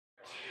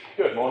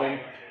Good morning.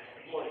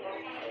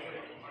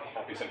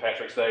 Happy St.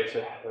 Patrick's Day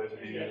to those of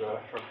you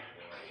from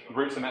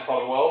groups in that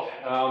part of the world.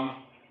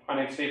 My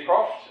name's Steve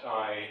Croft.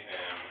 I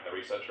am a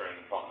researcher in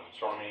the Department of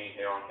Astronomy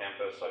here on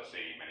campus. I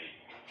see many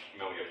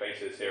familiar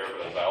faces here,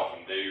 but as I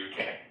often do,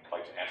 I'd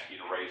like to ask you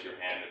to raise your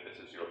hand if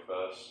this is your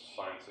first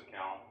Science at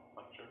Cal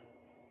lecture.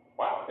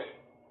 Wow, okay,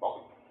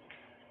 welcome.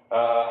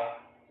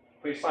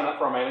 Please sign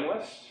up for our mailing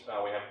list.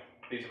 We have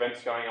these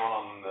events going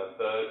on the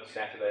third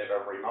Saturday of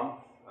every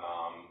month.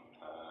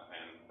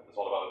 There's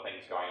a lot of other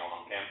things going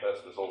on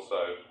campus. There's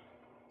also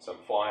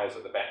some flyers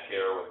at the back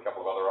here with a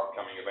couple of other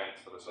upcoming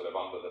events that are sort of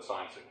under the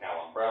Science at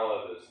Cal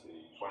umbrella. There's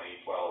the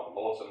 2012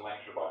 Lawson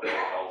lecture by Bill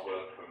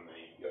Ellsworth from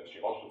the US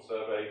Geological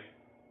Survey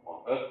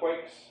on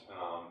earthquakes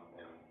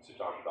in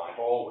Sutajadai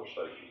Hall, which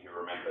those of you who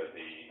remember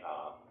the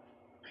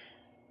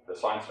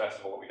science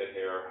festival that we did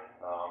here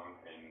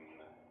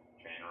in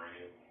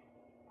January of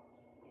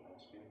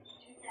last year.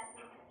 Is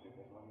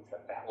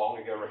that long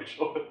ago,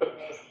 Rachel?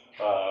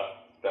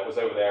 That was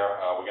over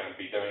there. We're going to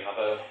be doing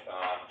another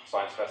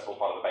science festival,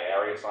 part of the Bay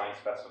Area Science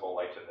Festival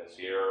later this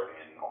year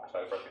in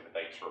October. I think the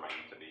dates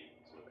remain to be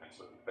sort of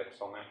absolutely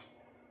fixed on that.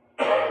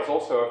 There's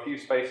also a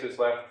few spaces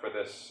left for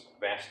this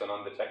vast and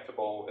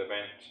undetectable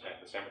event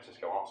at the San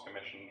Francisco Arts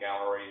Commission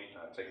Gallery,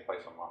 taking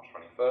place on March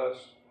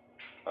 21st.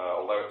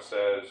 Although it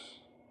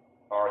says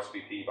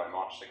RSVP by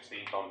March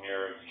 16th on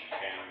here, you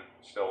can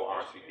still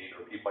RSVP.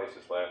 There are a few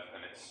places left,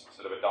 and it's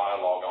sort of a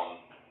dialogue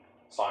on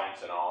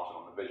science and art and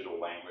on the visual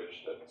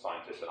language that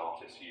scientists and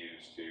artists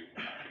use to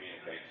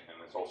communicate. And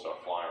there's also a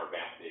flyer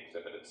about the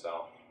exhibit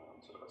itself,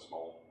 sort of a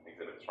small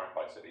exhibit. It's right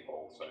by City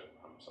Hall, so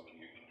some of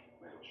you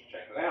may wish to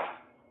check that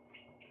out.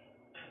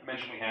 I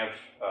mentioned we have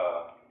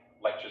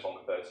lectures on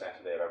the third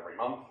Saturday of every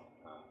month.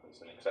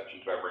 There's an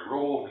exception to every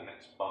rule. The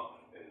next month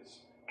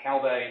is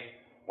Cal Day,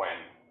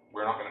 when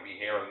we're not going to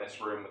be here in this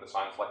room with a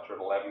science lecture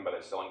at 11, but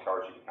I still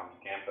encourage you to come to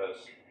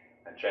campus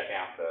and check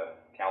out the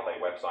Cal Day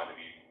website.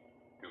 If you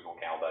Google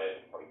Cal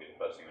Day, it'll probably be the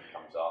first thing that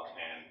comes up,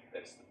 and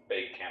it's the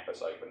big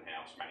campus open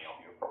house. Many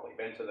of you have probably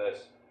been to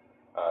this.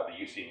 The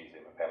UC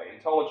Museum of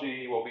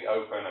Paleontology will be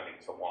open. I think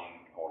it's 1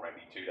 or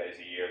maybe 2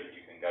 days a year that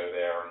you can go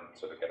there and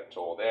sort of get a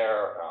tour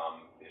there.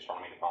 The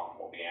astronomy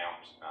department will be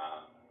out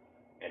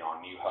in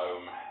our new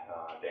home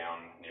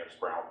down near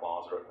Sproul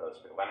Plaza at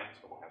Hospital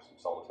Lennox, but we'll have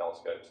some solar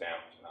telescopes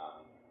out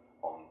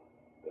on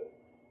the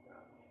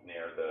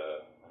near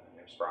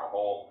Sproul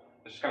Hall.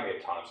 There's just going to be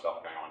a ton of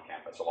stuff going on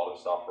campus, a lot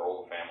of stuff for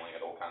all the family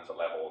at all kinds of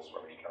levels.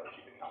 Really encourage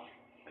you to come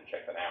and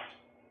check that out.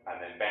 And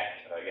then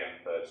back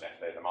again, third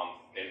Saturday of the month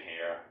in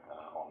here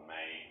on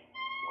May,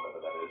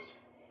 whatever that is.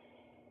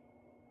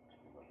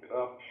 Look it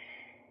up.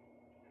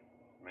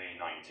 May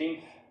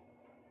 19th.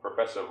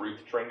 Professor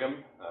Ruth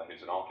Tringham,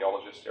 who's an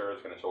archaeologist here,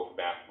 is going to talk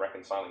about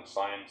reconciling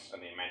science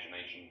and the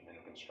imagination in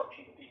the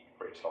construction of the deep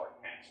prehistoric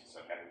past. So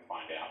how do we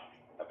find out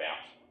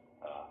about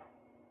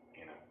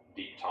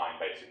deep time,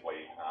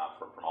 basically,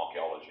 from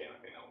archaeology, and I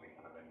think that'll be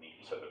kind of a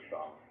neat sort of,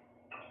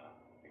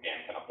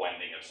 again, kind of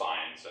blending of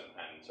science and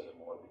sort of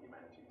more of the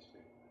humanities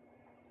too.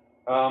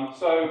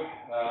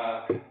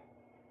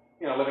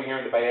 Living here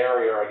in the Bay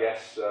Area, I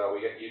guess we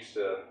get used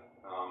to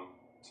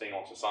seeing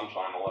lots of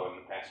sunshine, although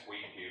in the past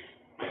week you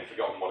may have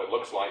forgotten what it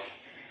looks like.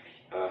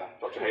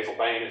 Dr. Hazel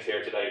Bain is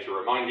here today to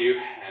remind you,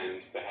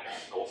 and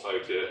perhaps also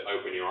to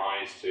open your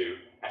eyes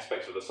to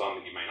aspects of the sun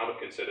that you may not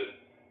have considered.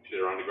 She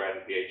did her undergrad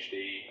and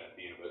PhD at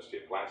the University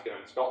of Glasgow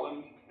in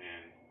Scotland,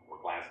 or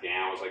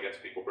Glasgow, as I guess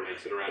people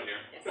pronounce it around here.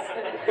 Yes.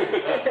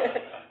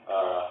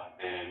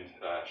 And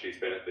she's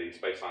been at the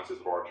Space Sciences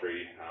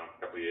Laboratory a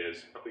couple of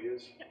years,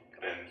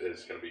 and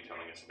is going to be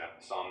telling us about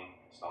the sun,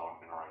 star,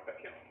 and our own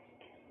backyard.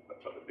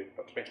 That's what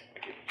Dr. Bain.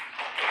 Thank you.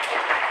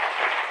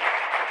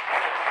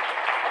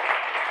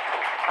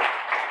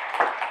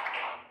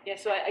 Yeah,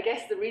 so I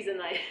guess the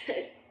reason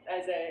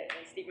as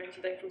Steve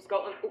mentioned, I'm from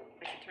Scotland. Oh,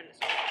 I should turn this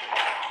on.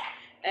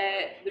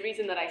 The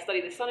reason that I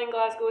study the sun in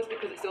Glasgow is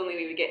because it's the only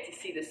way we get to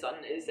see the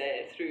sun is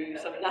through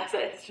some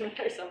NASA instrument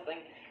or something.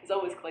 It's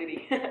always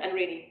cloudy and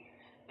rainy.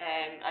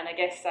 And I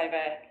guess I've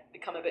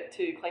become a bit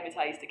too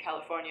climatized to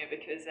California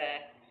because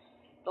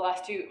the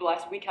last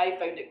week I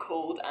found it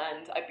cold,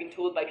 and I've been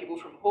told by people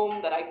from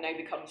home that I've now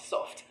become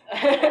soft.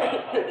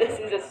 This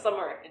is a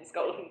summer in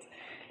Scotland,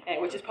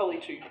 which is probably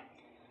true.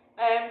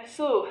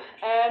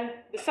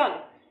 The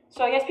sun.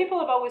 So I guess people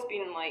have always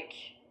been like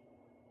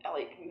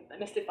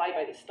mystified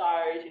by the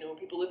stars.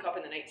 People look up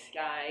in the night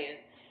sky and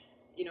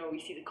we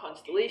see the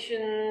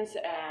constellations.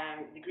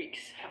 The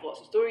Greeks have lots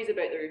of stories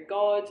about their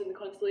gods and the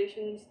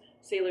constellations.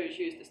 Sailors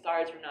use the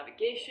stars for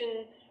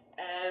navigation,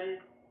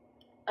 and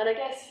I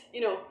guess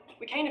we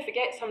kind of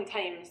forget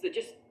sometimes that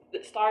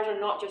stars are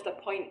not just a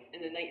point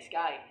in the night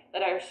sky.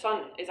 That our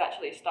sun is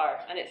actually a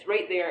star, and it's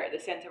right there at the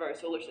center of our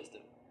solar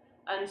system.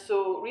 And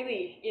so,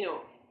 really,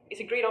 it's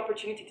a great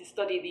opportunity to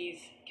study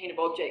these kind of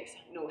objects.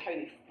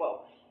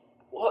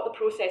 What the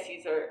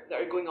processes that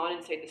are going on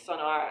inside the sun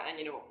are, and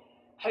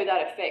how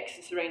that affects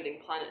the surrounding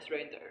planets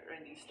around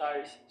these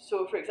stars.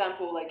 So, for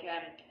example,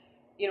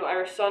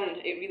 our sun,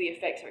 it really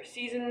affects our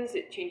seasons.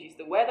 It changes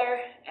the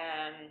weather.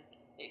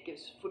 It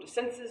gives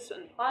photosynthesis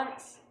in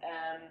plants.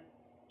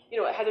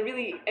 You know, it has a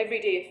really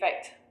everyday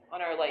effect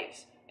on our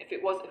lives. If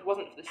it wasn't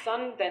for the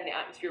sun, then the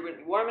atmosphere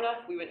wouldn't be warm enough,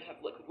 we wouldn't have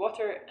liquid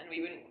water, and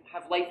we wouldn't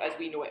have life as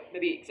we know it.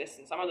 Maybe it exists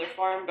in some other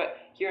form, but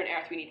here on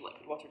Earth we need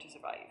liquid water to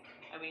survive,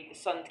 and we need the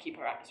sun to keep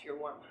our atmosphere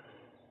warm.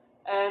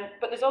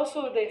 But there's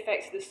also the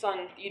effects of the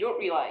sun that you don't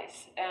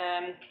realise.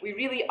 We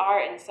really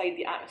are inside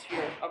the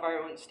atmosphere of our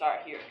own star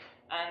here,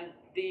 and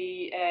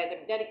the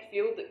magnetic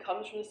field that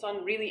comes from the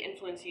sun really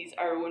influences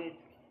our own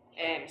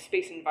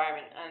space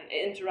environment, and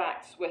it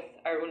interacts with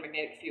our own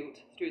magnetic field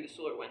through the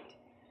solar wind.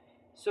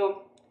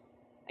 So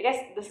I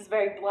guess this is a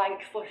very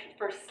blank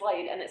first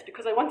slide, and it's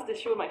because I wanted to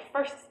show my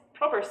first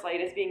proper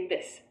slide as being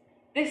this.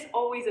 This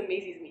always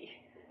amazes me.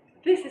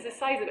 This is the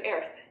size of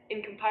Earth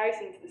in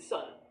comparison to the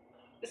sun.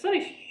 The sun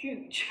is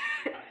huge.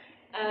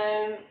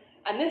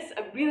 And this,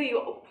 really,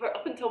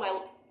 up until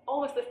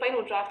almost the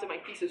final draft of my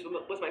thesis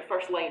was my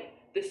first line.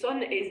 The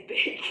sun is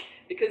big,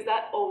 because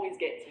that always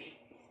gets me.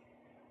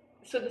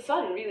 So the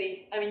sun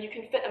really, I mean, you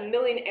can fit 1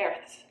 million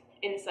Earths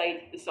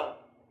inside the sun.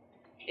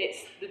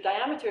 The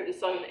diameter of the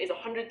sun is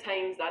 100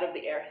 times that of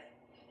the Earth,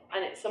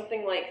 and it's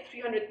something like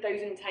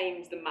 300,000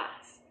 times the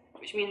mass,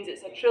 which means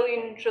it's 1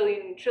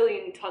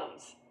 trillion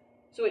tons.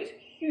 So it's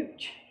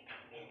huge.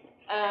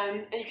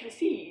 And you can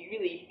see,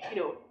 really, you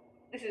know,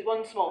 this is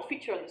one small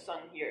feature on the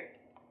sun here,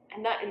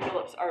 and that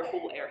envelops our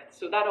whole Earth.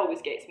 So that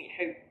always gets me,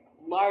 how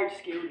large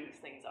scale these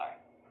things are.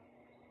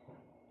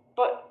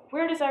 But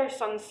where does our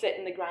sun sit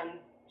in the grand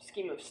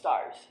scheme of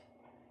stars?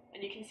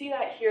 And you can see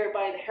that here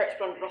by the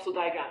Hertzsprung-Russell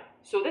diagram.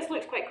 So this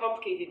looks quite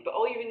complicated, but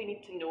all you really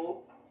need to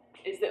know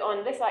is that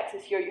on this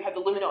axis here you have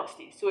the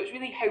luminosity, so it's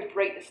really how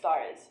bright the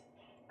star is.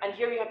 And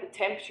here we have the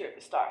temperature of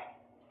the star.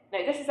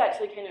 Now this is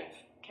actually kind of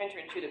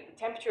counterintuitive. The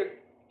temperature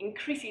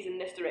increases in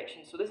this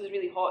direction, so this is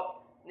really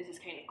hot, and this is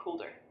kind of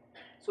colder.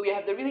 So we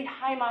have the really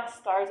high mass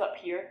stars up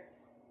here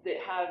that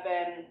have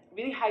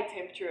really high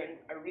temperature and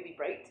are really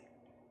bright.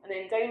 And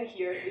then down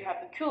here we have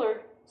the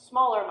cooler,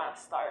 smaller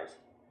mass stars.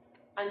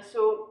 And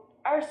so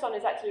our sun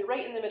is actually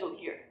right in the middle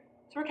here.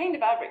 So we're kind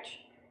of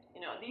average.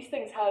 You know, these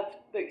things have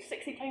about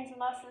 60 times the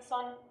mass of the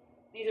sun.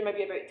 These are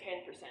maybe about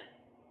 10%.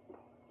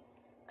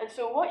 And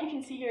so what you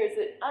can see here is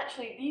that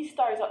actually these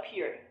stars up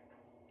here,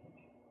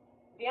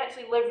 they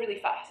actually live really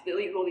fast. They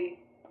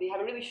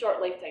have a really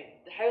short lifetime.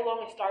 How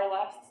long a star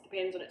lasts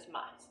depends on its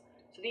mass.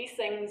 So these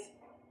things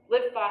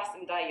live fast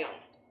and die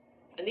young.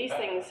 And these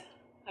things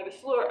have a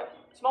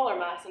smaller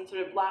mass and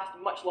sort of last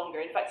much longer.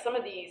 In fact, some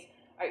of these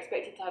are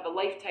expected to have a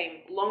lifetime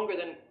longer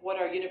than what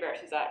our universe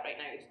is at right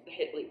now, the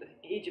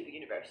age of the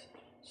universe.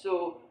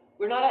 So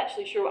we're not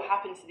actually sure what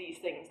happens to these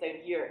things down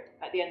here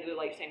at the end of their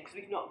lifetime, because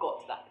we've not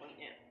got to that point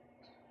yet.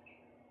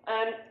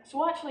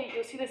 So actually,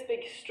 you'll see this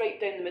big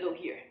stripe down the middle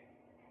here,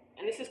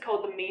 and this is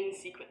called the main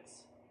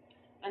sequence.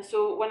 And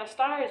so when a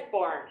star is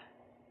born,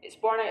 it's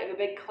born out of a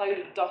big cloud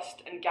of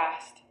dust and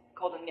gas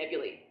called a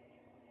nebulae.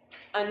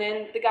 And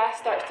then the gas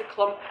starts to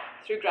clump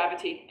through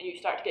gravity, and you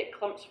start to get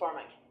clumps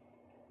forming.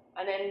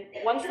 And then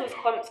once those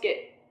clumps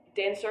get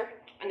denser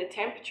and the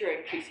temperature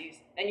increases,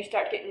 then you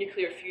start to get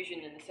nuclear fusion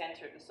in the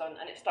center of the sun,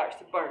 and it starts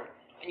to burn,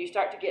 and you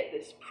start to get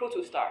this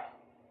protostar.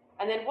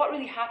 And then what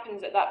really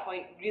happens at that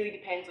point really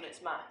depends on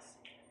its mass.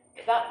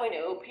 At that point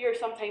it will appear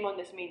sometime on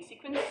this main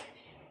sequence,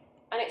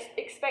 and it's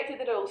expected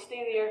that it will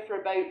stay there for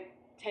about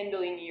 10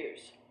 billion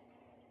years.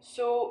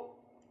 So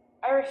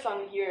our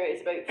sun here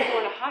is about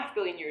 4.5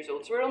 billion years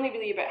old, so we're only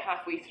really about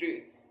halfway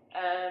through.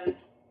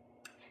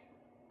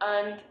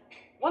 And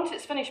once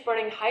it's finished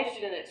burning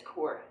hydrogen in its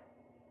core,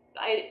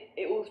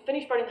 it will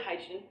finish burning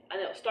hydrogen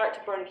and it'll start to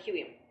burn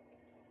helium.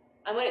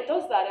 And when it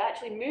does that, it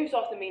actually moves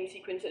off the main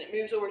sequence and it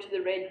moves over to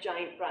the red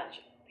giant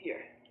branch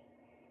here,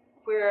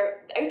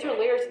 where the outer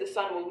layers of the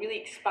sun will really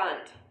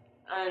expand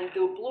and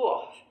they'll blow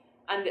off.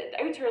 And the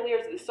outer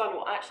layers of the sun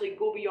will actually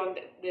go beyond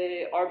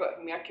the orbit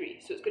of Mercury.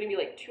 So it's going to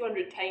be like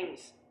 200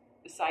 times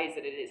the size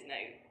that it is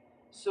now.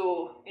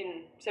 So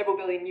in several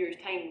billion years'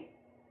 time,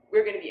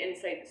 we're going to be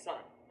inside the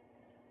sun.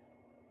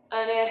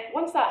 And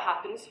once that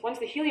happens, once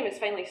the helium has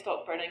finally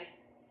stopped burning,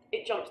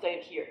 it jumps down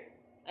here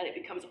and it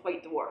becomes a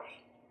white dwarf.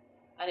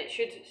 And it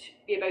should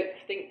be about,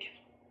 I think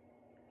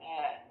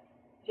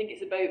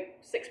it's about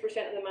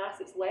 6% of the mass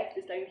that's left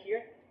is down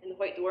here in the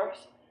white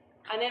dwarfs.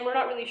 And then we're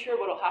not really sure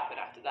what will happen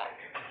after that.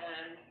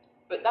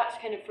 But that's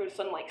kind of for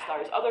sun-like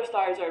stars. Other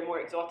stars are more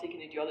exotic and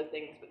they do other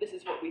things, but this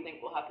is what we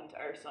think will happen to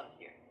our sun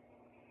here.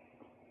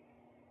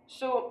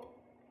 So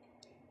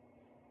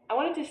I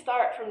wanted to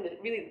start from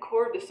really the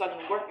core of the sun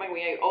and work my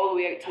way out, all the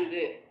way out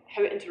to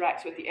how it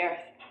interacts with the Earth.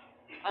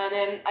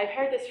 And I've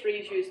heard this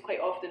phrase used quite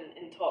often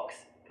in talks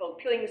called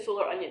peeling the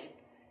solar onion.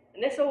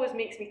 And this always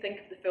makes me think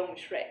of the film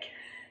Shrek.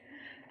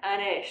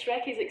 And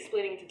Shrek is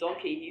explaining to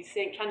Donkey, he's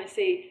trying to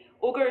say,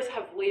 ogres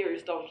have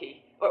layers,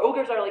 Donkey. Or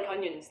ogres are like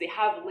onions, they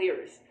have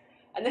layers.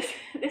 And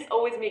this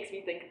always makes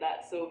me think of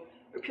that, so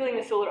we're peeling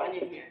the solar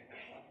onion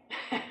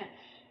here.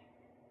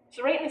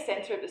 So right in the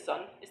centre of the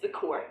sun is the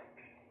core.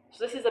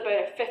 So this is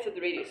about 1/5 of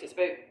the radius. It's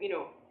about,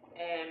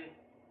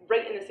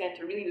 right in the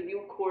centre, really the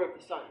real core of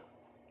the sun.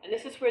 And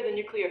this is where the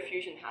nuclear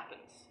fusion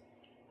happens.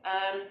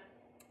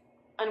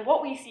 And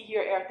what we see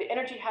here at Earth, the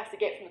energy has to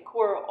get from the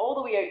core all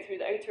the way out through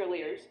the outer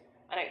layers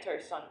and out to our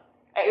sun,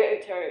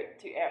 out to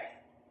Earth.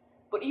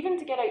 But even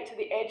to get out to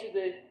the edge of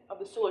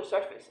the solar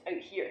surface out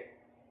here,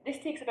 this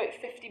takes about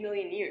 50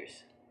 million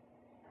years.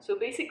 So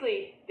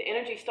basically, the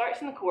energy starts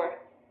in the core,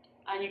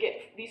 and you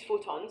get these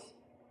photons.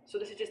 So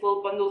this is just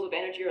little bundles of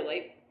energy or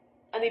light,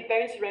 and they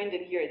bounce around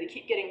in here. They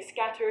keep getting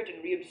scattered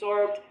and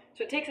reabsorbed.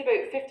 So it takes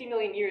about 50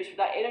 million years for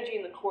that energy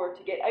in the core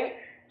to get out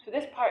to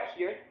this part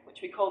here,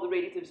 which we call the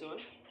radiative zone,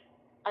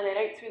 and then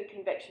out through the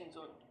convection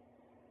zone.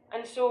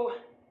 And so,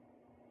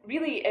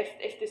 really,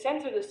 if the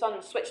centre of the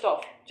sun switched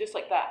off just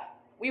like that,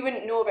 we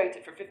wouldn't know about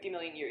it for 50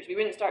 million years. We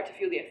wouldn't start to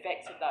feel the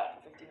effects of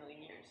that for 50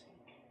 million years.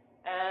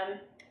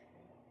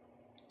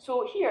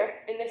 So here,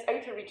 in this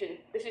outer region,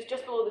 this is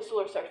just below the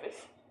solar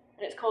surface,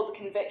 and it's called the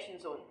convection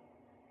zone.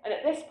 And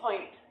at this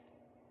point,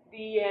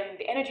 the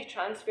energy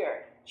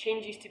transfer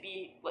changes to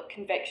be like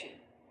convection.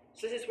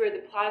 So this is where the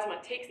plasma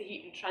takes the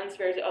heat and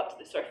transfers it up to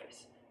the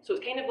surface. So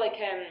it's kind of like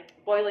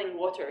boiling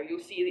water.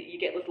 You'll see that you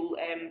get little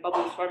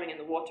bubbles forming in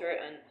the water,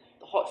 and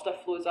the hot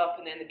stuff flows up,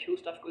 and then the cool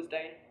stuff goes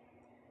down.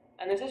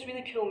 And there's this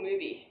really cool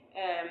movie.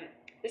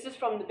 This is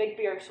from the Big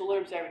Bear Solar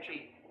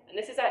Observatory, and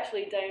this is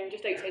actually down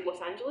just outside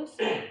Los Angeles,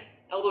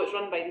 although it's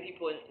run by the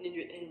people in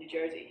New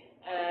Jersey.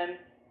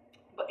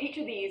 But each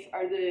of these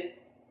are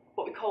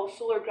what we call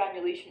solar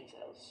granulation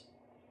cells.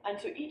 And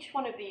so each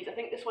one of these, I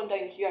think this one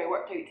down here I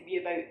worked out to be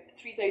about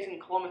 3,000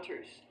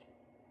 kilometers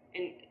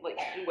in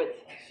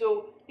width.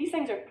 So these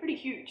things are pretty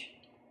huge.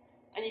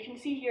 And you can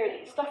see here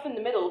that the stuff in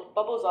the middle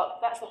bubbles up,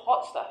 that's the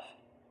hot stuff.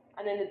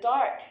 And then the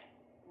dark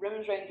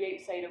rims around the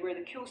outside are where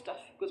the cool stuff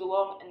goes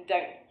along and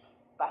down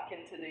back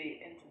into the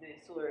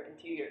solar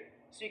interior.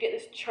 So you get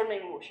this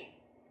churning motion.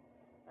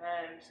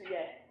 So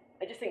yeah,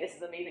 I just think this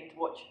is amazing to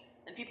watch.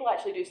 And people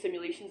actually do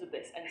simulations of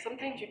this, and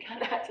sometimes you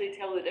can't actually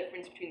tell the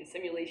difference between the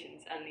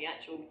simulations and the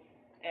actual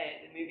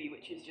the movie,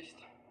 which is just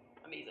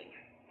amazing.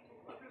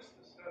 What is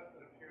the stuff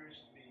that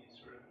appears to be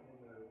sort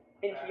of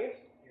in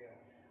here?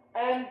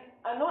 Yeah.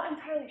 I'm not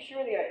entirely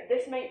sure there.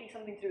 This might be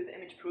something to do with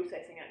image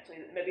processing, actually,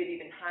 that maybe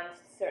they've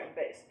enhanced certain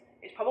bits.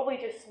 It's probably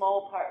just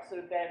small parts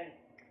of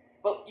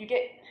well, you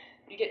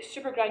get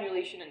super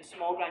granulation and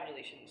small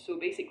granulation. So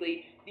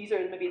basically, these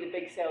are maybe the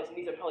big cells, and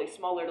these are probably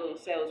smaller little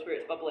cells where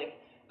it's bubbling.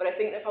 But I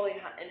think they're probably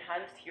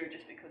enhanced here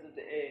just because of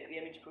the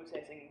image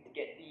processing to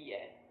get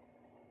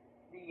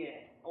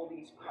all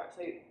these parts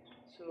out.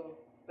 So,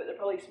 but they're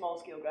probably small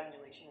scale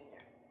granulation in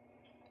there.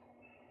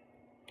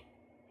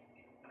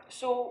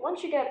 So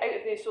once you get out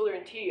of the solar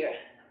interior,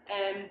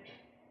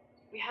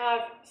 we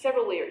have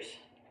several layers,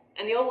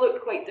 and they all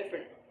look quite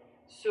different.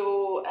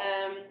 So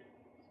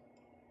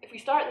if we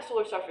start at the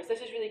solar surface, this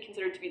is really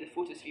considered to be the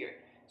photosphere.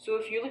 So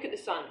if you look at the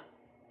sun,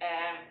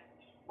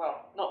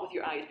 well, not with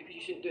your eyes because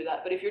you shouldn't do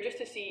that, but if you're just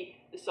to see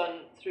the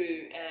sun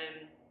through,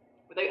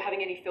 without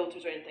having any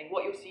filters or anything,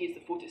 what you'll see is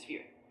the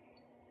photosphere.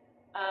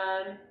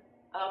 And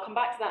I'll come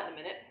back to that in a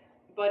minute,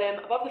 but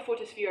above the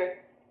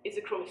photosphere is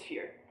the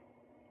chromosphere.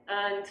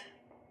 And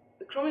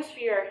the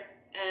chromosphere,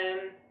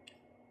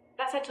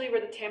 that's actually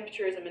where the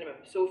temperature is a minimum.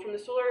 So from the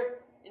solar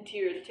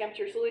interior, the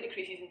temperature slowly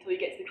decreases until you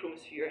get to the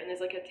chromosphere, and there's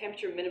like a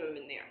temperature minimum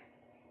in there.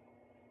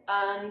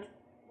 And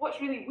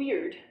what's really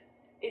weird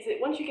is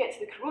that once you get to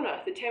the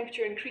corona, the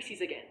temperature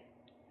increases again.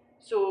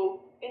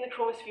 So in the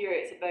chromosphere,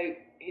 it's about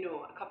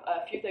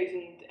a few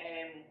thousand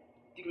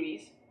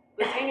degrees.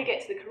 By the time you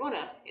get to the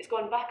corona, it's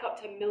gone back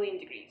up to 1,000,000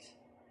 degrees,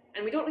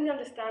 and we don't really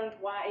understand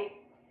why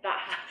that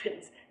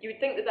happens. You would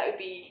think that that would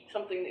be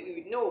something that we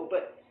would know,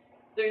 but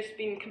there's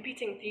been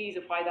competing theories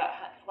of why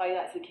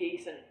that's the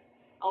case, and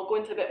I'll go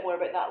into a bit more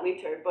about that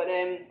later. But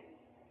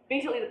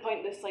basically, the point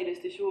of this slide is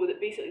to show that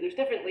basically there's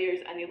different layers,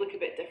 and they look a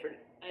bit different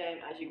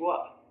as you go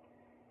up.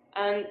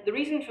 And the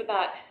reason for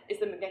that is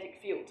the magnetic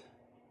field.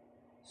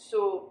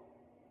 So,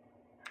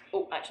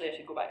 oh, actually I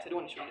should go back, so I don't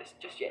want to show you this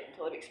just yet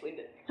until I've explained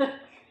it.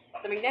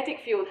 The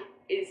magnetic field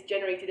is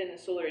generated in the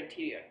solar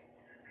interior.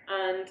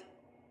 And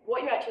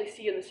what you actually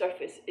see on the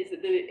surface is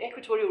that the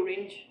equatorial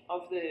range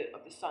of the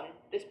sun,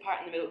 this part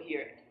in the middle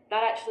here,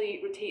 that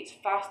actually rotates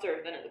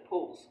faster than at the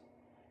poles.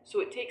 So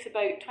it takes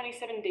about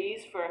 27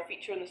 days for a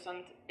feature on the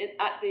sun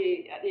at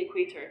the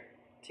equator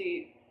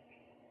to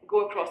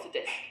go across the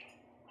disk.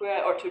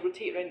 Or to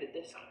rotate around the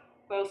disk,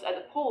 whilst at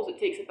the poles it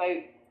takes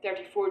about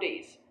 34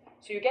 days.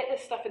 So you get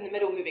this stuff in the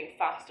middle moving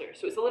faster.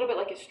 So it's a little bit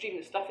like a stream.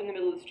 The stuff in the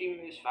middle of the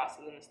stream moves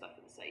faster than the stuff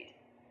at the side.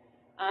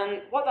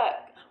 And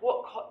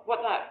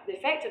the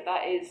effect of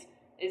that is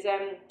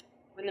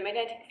when the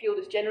magnetic field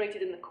is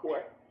generated in the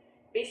core,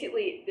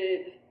 basically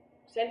the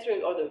center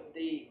or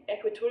the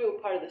equatorial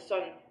part of the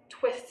sun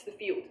twists the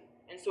field,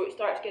 and so it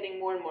starts getting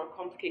more and more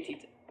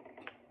complicated.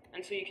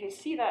 And so you can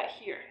see that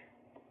here.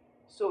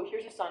 So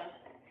here's the sun.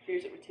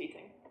 Here's it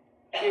rotating,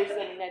 here's the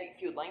magnetic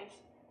field lines,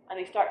 and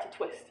they start to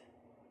twist.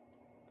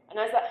 And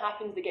as that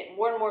happens, they get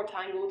more and more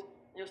tangled,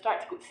 and you'll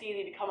start to see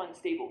they become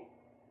unstable.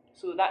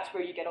 So that's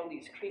where you get all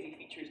these crazy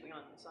features going on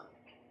in the sun.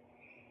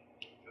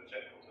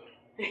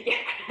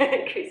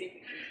 Yeah, crazy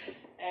features.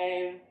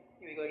 Here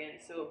we go again.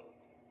 So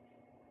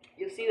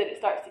you'll see that it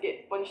starts to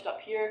get bunched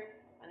up here,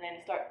 and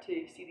then start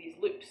to see these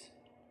loops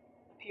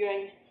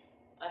appearing,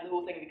 and the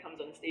whole thing becomes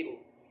unstable.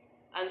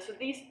 And so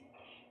these,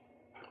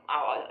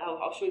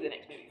 I'll show you the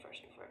next movie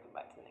first before I come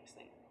back to the next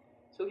thing.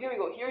 So here we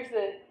go.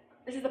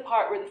 This is the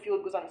part where the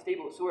field goes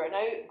unstable. So we're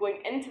now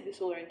going into the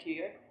solar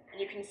interior,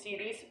 and you can see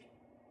these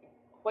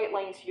white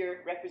lines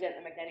here represent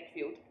the magnetic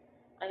field,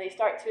 and they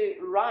start to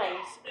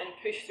rise and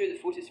push through the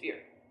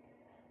photosphere.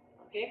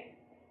 Okay,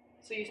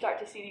 so you start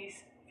to see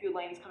these field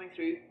lines coming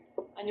through,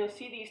 and you'll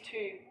see these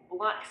two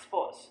black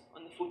spots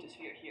on the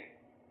photosphere here.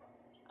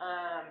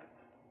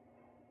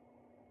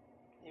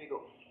 There we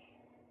go.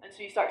 And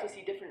so you start to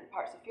see different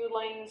parts of field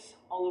lines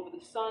all over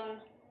the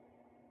sun,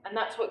 and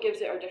that's what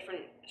gives it our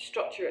different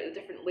structure, the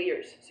different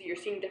layers. So you're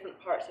seeing different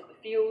parts of the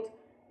field,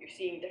 you're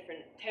seeing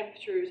different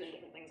temperatures and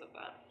different things like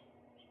that.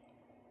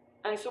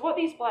 And so what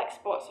these black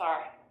spots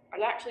are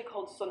actually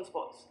called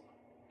sunspots.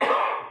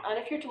 And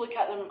if you're to look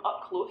at them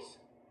up close,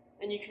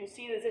 then you can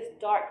see there's this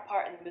dark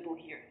part in the middle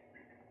here,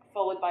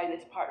 followed by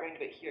this part around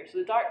about here. So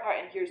the dark part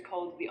in here is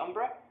called the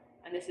umbra,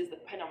 and this is the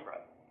penumbra.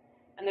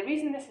 And the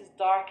reason this is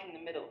dark in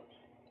the middle,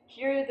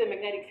 here the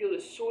magnetic field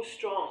is so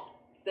strong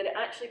that it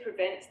actually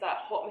prevents that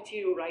hot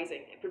material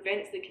rising. It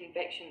prevents the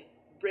convection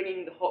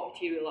bringing the hot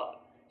material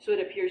up, so it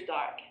appears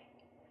dark.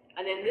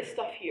 And then this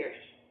stuff here,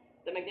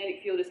 the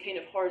magnetic field is kind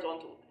of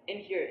horizontal. In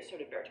here it's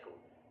sort of vertical.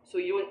 So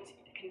you don't,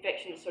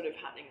 convection is sort of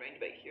happening round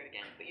about here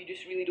again, but you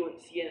just really don't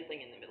see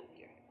anything in the middle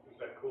here. Is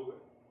that cooler?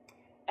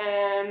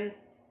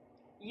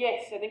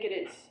 Yes, I think it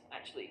is,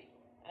 actually.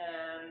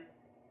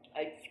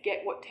 I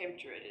forget what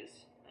temperature it is.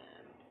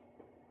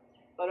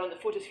 But on the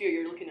photosphere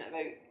you're looking at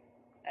about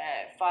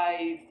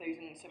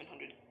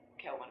 5,700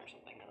 Kelvin or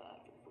something like that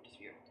for the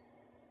photosphere.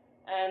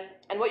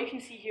 And what you can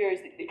see here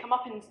is that they come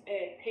up in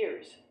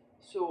pairs,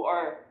 so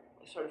are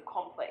sort of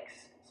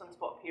complex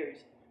sunspot pairs.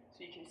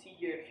 So you can see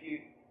here a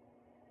few.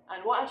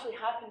 And what actually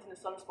happens in the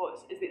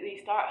sunspots is that they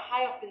start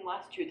high up in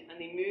latitude and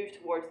they move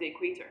towards the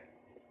equator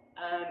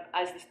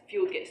as the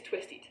field gets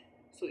twisted.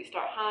 So they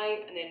start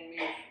high and then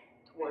move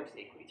towards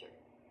the equator.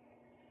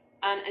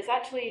 And it's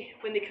actually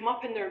when they come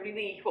up and they're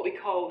really what we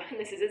call, and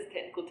this is a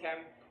technical term,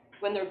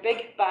 when they're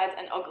big, bad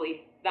and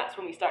ugly, that's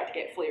when we start to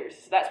get flares.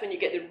 So that's when you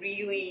get the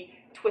really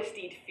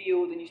twisted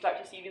field and you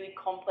start to see really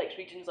complex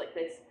regions like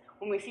this.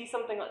 When we see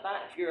something like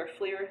that, if you're a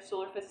flare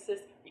solar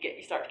physicist,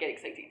 you start to get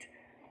excited.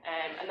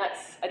 And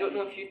that's, I don't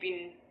know if you've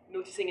been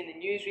noticing in the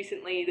news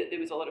recently that there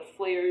was a lot of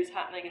flares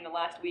happening in the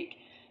last week.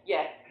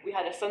 Yeah, we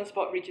had a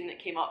sunspot region that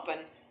came up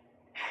and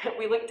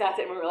we looked at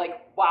it and we were like,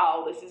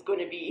 wow, this is going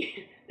to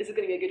be a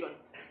good one.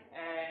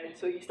 And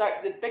so you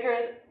start, the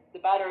bigger, the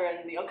badder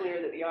and the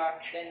uglier that they are,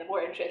 then the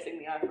more interesting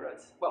they are for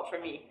us. Well, for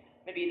me.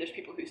 Maybe there's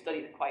people who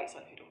study the quiet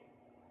sun who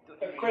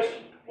don't. A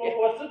question,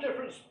 what's the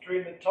difference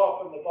between the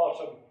top and the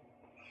bottom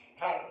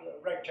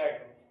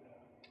rectangle?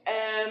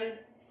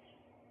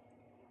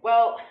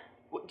 Well,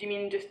 what, do you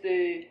mean just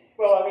the...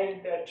 Well, I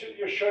mean,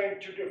 you're showing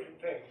two different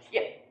things.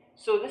 Yeah.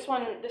 So this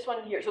one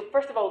here. So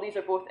first of all, these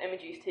are both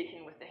images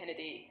taken with the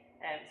Hennedy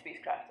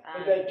spacecraft.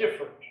 And they're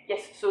different.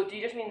 Yes. So do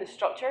you just mean the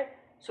structure?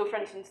 So for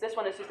instance, this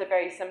one is just a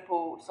very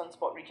simple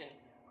sunspot region,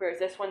 whereas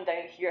this one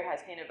down here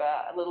has kind of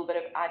a little bit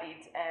of added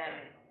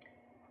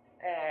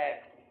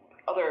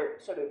other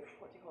sort of,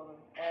 what do you call them?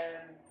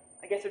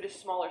 I guess they're just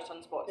smaller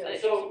sunspots. Yeah,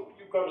 so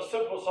you've got a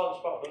simple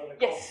sunspot and a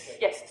complicated.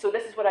 Yes. So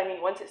this is what I mean.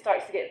 Once it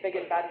starts to get big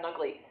and bad and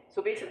ugly.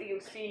 So basically,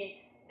 you'll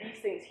see these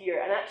things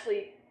here, and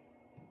actually,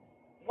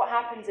 what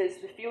happens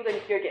is the field in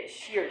here gets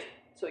sheared,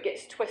 so it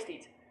gets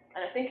twisted.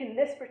 And I think in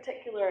this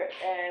particular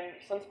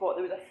sunspot,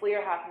 there was a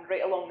flare happened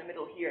right along the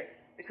middle here,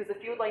 because the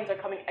field lines are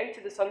coming out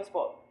of the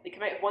sunspot. They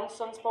come out of one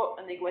sunspot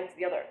and they go into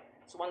the other.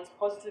 So one's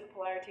positive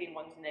polarity and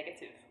one's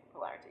negative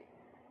polarity.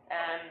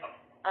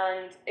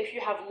 And if you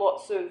have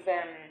lots of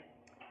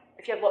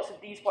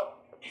these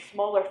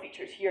smaller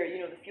features here, you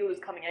know, the field is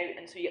coming out,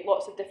 and so you get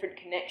lots of different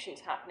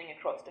connections happening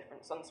across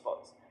different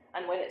sunspots.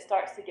 And when it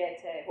starts to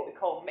get what we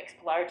call mixed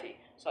polarity,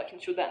 so I can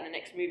show that in the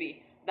next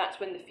movie, that's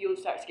when the field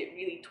starts to get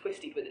really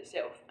twisted with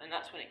itself, and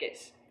that's when it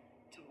gets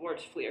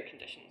towards flare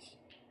conditions.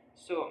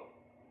 So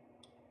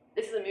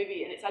this is a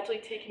movie, and it's actually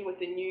taken with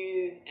the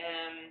new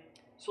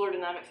Solar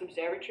Dynamics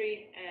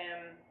Observatory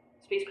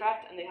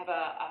spacecraft, and they have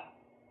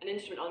an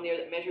instrument on there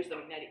that measures the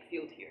magnetic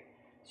field here.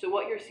 So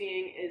what you're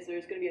seeing is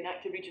there's going to be an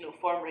active regional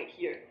form right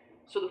here.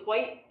 So the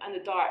white and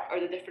the dark are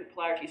the different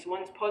polarities. So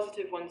one's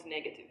positive, one's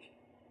negative.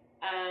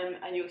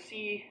 And you'll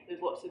see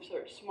there's lots of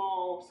sort of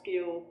small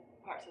scale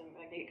parts of the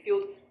magnetic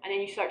field, and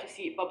then you start to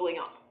see it bubbling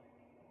up.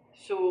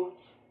 So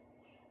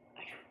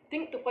I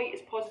think the white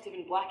is positive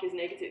and black is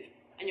negative,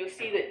 and you'll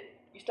see that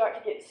you start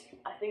to get,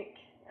 I think,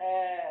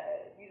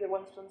 these are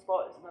one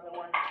sunspot, there's another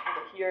one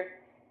over here,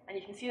 and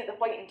you can see that the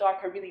white and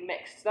dark are really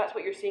mixed. So that's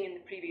what you're seeing in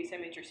the previous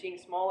image. You're seeing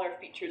smaller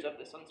features of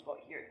the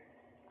sunspot here.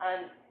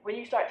 And when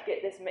you start to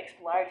get this mixed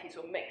polarity,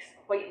 so mixed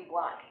white and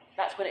black,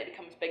 that's when it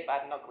becomes big,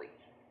 bad and ugly.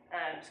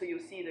 So you'll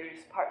see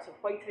there's parts of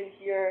white in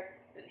here,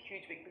 there's a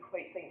huge big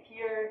white thing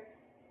here,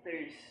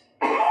 there's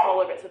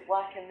smaller bits of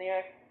black in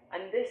there,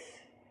 and this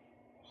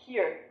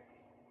here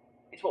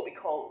is what we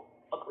call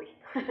ugly.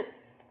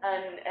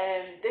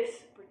 And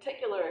this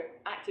particular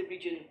active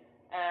region,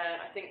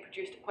 I think,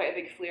 produced quite a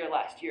big flare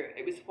last year.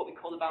 It was what we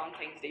call the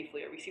Valentine's Day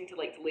flare. We seem to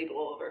like to label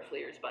all of our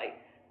flares by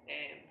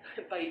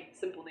by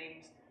simple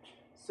names.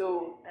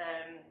 So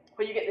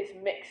when you get this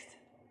mixed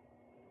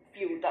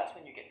field, that's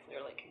when you get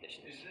flare-like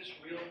conditions. Is this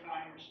real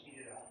time or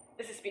speeded up?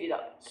 This is speeded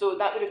up. So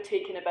that would have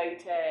taken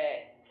about,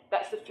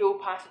 that's the full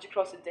passage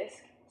across the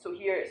disc. So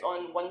here it's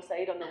on one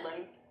side on the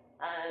limb,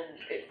 and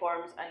it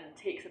forms and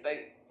takes about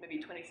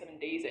maybe 27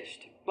 days-ish.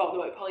 Well,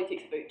 no, it probably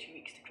takes about 2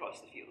 weeks to cross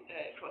the field,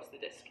 cross the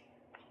disc.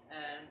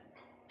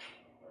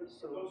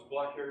 So those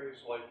black areas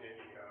like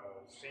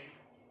a seam?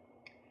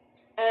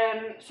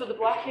 So the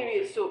black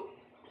areas, so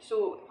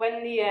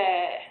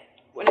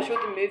when I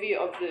showed the movie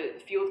of the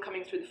field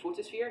coming through the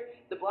photosphere,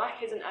 the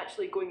black isn't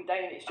actually going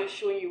down, it's just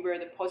showing you where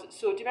the positive.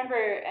 So do you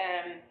remember,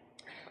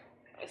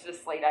 this is a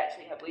slide I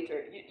actually have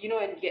later, you know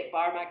when you get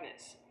bar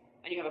magnets,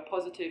 and you have a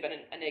positive and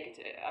a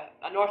negative,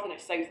 a north and a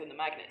south on the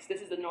magnets.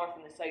 This is the north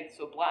and the south,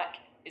 so black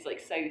is like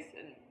south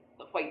and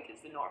the white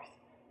is the north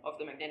of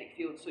the magnetic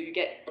field. So you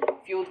get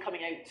field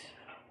coming out,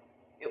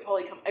 it'll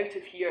probably come out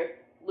of here,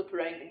 loop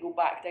around and go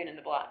back down in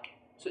the black.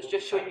 So it's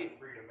just showing you.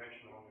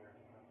 Three-dimensional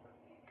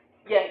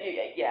there.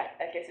 Yeah,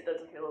 I guess it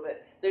does look a little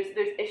bit. There's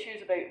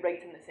issues about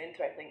right in the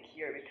centre, I think,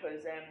 here,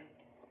 because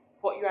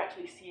what you're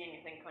actually seeing,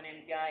 I think, on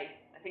MDI,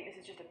 I think this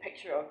is just a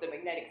picture of the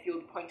magnetic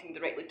field pointing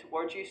directly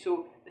towards you,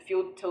 so the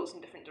field tilts in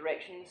different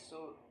directions,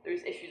 so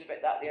there's issues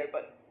about that there,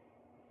 but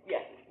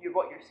yeah,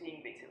 what you're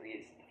seeing basically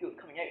is the field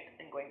coming out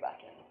and going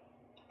back in.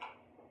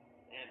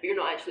 But you're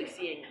not actually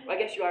seeing, well, I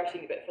guess you are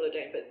seeing a bit further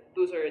down, but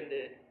these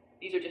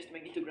are just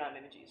magnetogram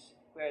images,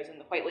 whereas in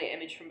the white light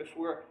image from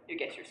before, I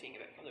guess you're seeing a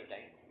bit further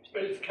down.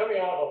 But it's coming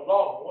out a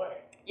long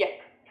way. Yeah.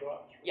 To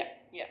us. Yeah.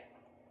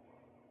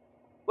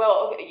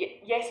 Well,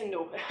 okay, yes and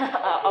no.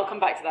 I'll come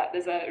back to that.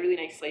 There's a really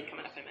nice slide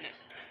coming up in a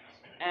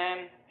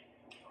minute.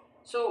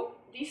 So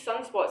these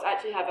sunspots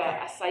actually have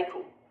a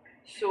cycle.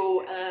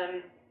 So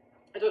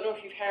I don't know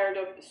if you've heard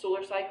of the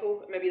solar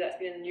cycle. Maybe that's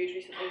been in the news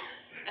recently.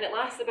 And it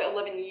lasts about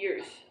 11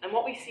 years. And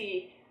what we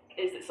see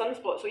is that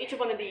sunspots, so each of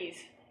one of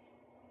these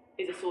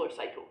is a solar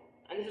cycle.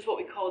 And this is what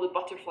we call the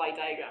butterfly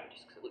diagram,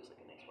 just because it looks like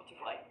a nice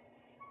butterfly.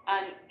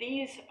 And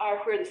these are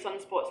where the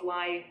sunspots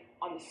lie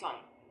on the sun.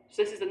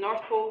 So this is the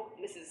North Pole,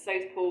 and this is the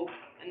South Pole,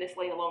 and this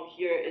line along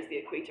here is the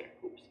equator.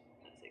 Oops,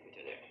 that's the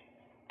equator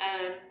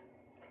there.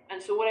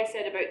 And so what I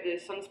said about the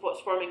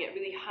sunspots forming at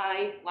really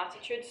high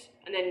latitudes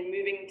and then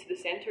moving to the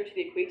center, to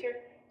the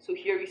equator. So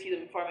here we see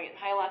them forming at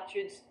high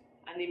latitudes,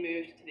 and they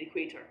moved to the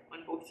equator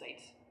on both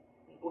sides,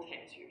 in both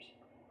hemispheres.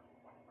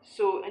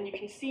 So, and you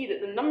can see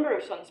that the number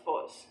of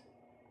sunspots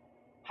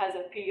has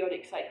a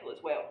periodic cycle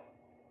as well.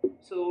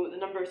 So the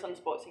number of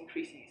sunspots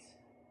increases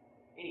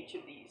in each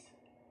of these.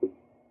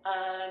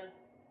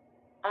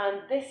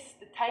 And the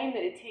time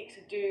that it takes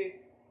to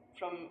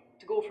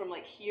go from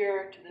like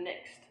here to the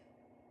next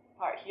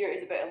part here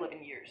is about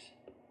 11 years.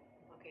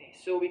 Okay,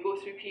 so we go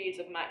through periods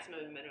of maximum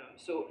and minimum.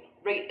 So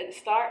right at the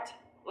start,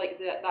 like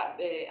that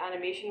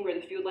animation where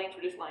the field lines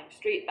were just lying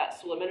straight,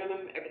 that's solar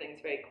minimum,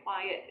 everything's very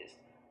quiet, it's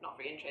not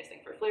very interesting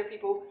for flare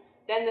people.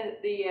 Then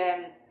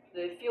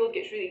the field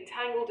gets really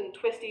tangled and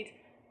twisted,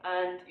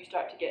 and you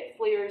start to get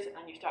flares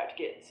and you start to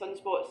get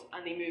sunspots,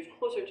 and they move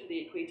closer to the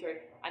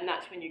equator, and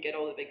that's when you get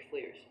all the big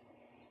flares.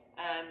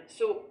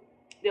 So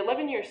the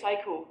 11-year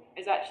cycle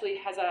is actually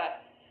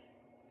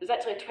there's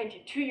actually a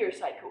 22-year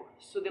cycle.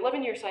 So the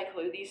 11-year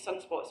cycle are these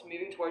sunspots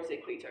moving towards the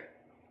equator.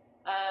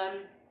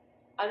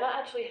 And that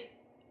actually,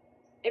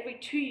 every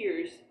 2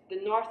 years,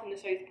 the north and the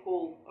south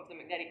pole of the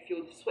magnetic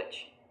field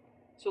switch.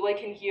 So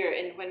like in here,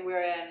 when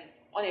we're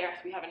on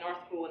Earth, we have a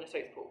north pole and a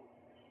south pole.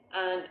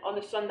 And on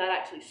the sun, that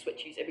actually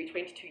switches every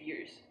 22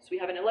 years. So we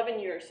have an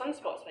 11-year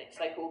sunspot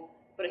cycle,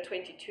 but a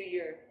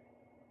 22-year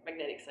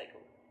magnetic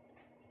cycle.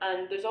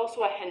 And there's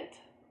also a hint,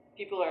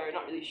 people are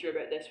not really sure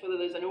about this, whether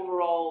there's an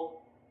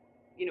overall,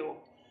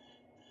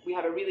 we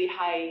have a really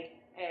high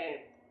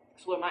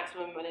solar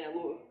maximum and then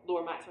a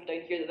lower maximum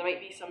down here, that there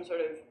might be some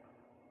sort of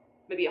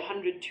maybe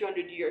 100,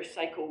 200-year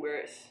cycle where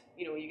it's,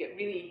 you get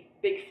really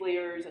big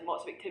flares and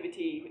lots of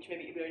activity, which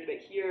maybe around about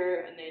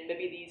here, and then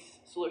maybe these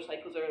solar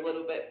cycles are a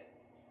little bit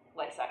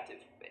less active.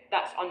 But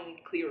that's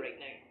unclear right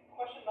now.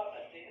 Question about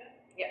that data.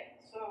 Yeah.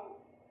 So,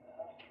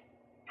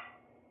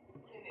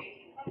 in the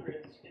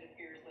 1800s, it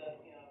appears that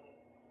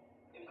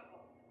it was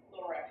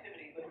lower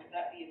activity, but would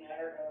that be a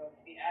matter of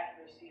the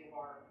accuracy of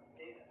our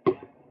data? Or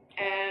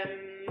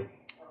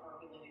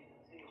our ability to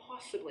see?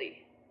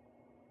 Possibly.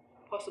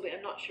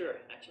 I'm not sure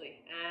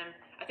actually.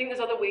 I think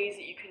there's other ways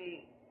you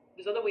can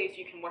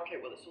work out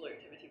what the solar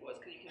activity was,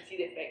 because you can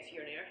see the effects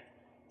here on Earth.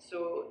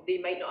 So they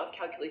might not have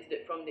calculated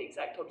it from the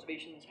exact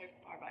observations. How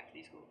far back do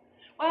these go?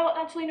 Well,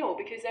 actually no,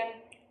 because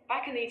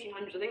back in the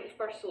 1800s, I think the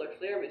first solar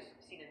flare was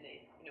seen in the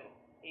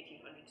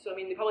 1800s. So I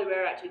mean, they probably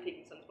were actually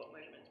taking sunspot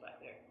measurements back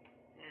there.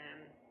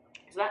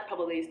 So that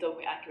probably is still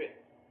quite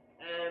accurate.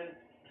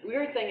 The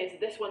weird thing is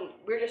this one,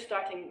 we're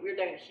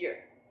down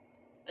here,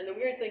 and the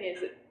weird thing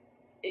is that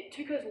it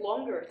took us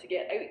longer to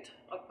get out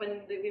of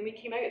when we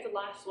came out of the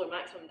last solar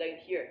maximum down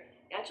here,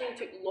 it actually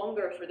took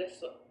longer for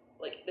this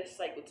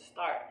cycle to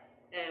start.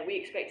 We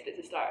expected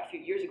it to start a few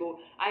years ago.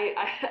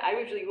 I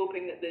was really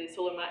hoping that the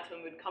solar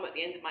maximum would come at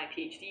the end of my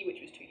PhD,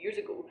 which was 2 years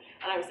ago,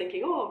 and I was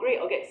thinking, oh great,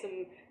 I'll get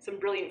some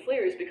brilliant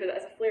flares, because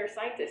as a flare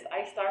scientist,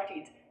 I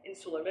started in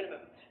solar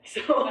minimum,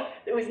 so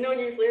there was no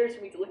new flares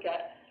for me to look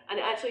at, and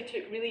it actually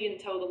took really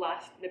until the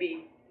last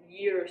maybe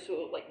year or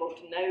so,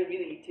 to now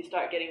really, to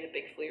start getting the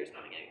big flares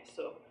coming out.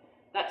 So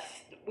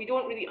we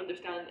don't really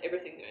understand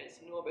everything there is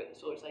to know about the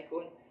solar cycle,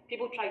 and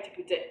people try to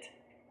predict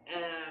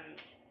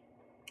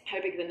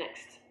how big the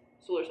next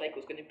solar cycle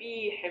is going to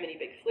be, how many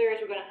big flares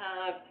we're going to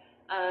have,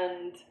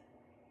 and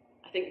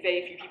I think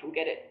very few people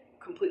get it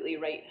completely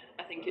right.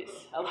 I think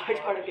it's a large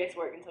part of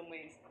guesswork in some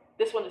ways.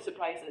 This one is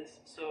surprises,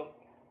 so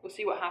we'll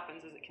see what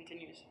happens as it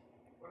continues.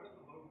 What are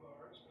the blue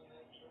bars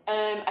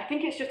on that? I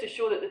think it's just to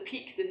show that the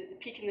peak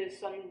in the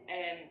sun,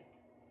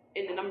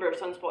 in the number of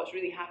sunspots,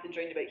 really happens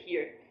around about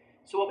here.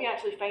 So what we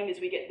actually find is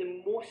we get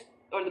the most,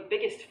 or the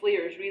biggest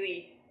flares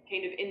really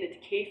kind of in the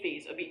decay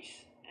phase of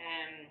each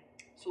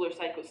solar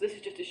cycle. So this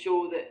is just to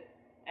show that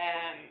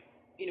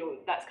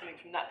that's coming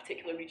from that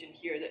particular region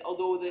here, that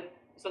although the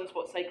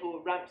sunspot cycle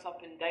ramps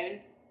up and down,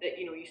 that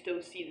you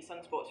still see the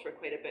sunspots for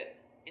quite a bit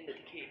in the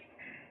decay.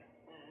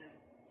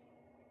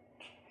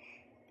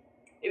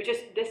 It was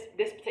just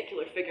this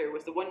particular figure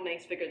was the one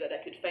nice figure that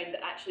I could find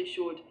that actually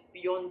showed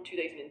beyond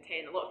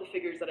 2010. A lot of the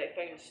figures that I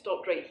found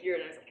stopped right here,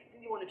 and I was like, I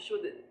really want to show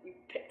that we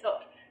picked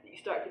up that you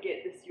start to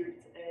get this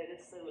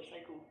solar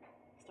cycle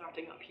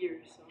starting up here.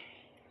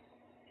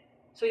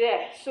 So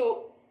yeah,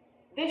 so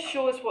this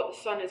shows what the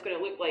sun is going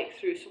to look like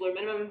through solar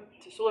minimum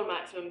to solar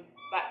maximum,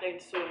 back down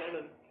to solar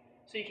minimum.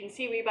 So you can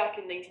see way back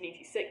in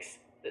 1986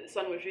 that the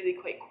sun was really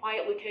quite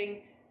quiet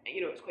looking.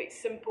 It's quite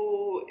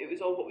simple. It was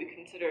all what we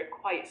consider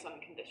quiet sun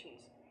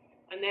conditions.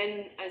 And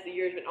then as the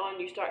years went on,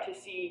 you start to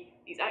see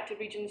these active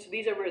regions. So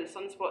these are where the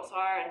sunspots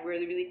are and where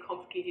the really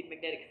complicated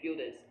magnetic field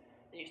is.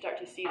 And you start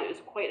to see that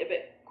there's quite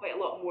a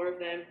lot more of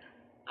them.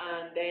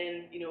 And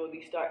then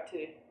they start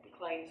to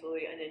decline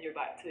slowly, and then you're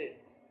back to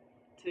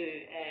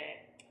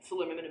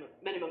solar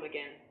minimum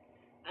again.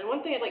 And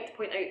one thing I'd like to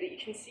point out that you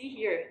can see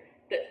here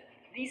that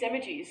these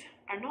images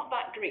are not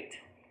that great.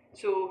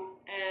 So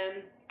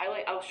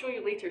I'll show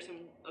you later some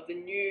of the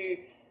new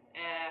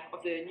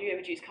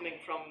images coming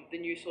from the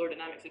new Solar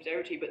Dynamics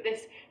Observatory. But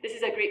this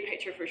is a great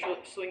picture for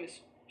showing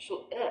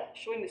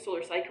the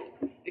solar cycle,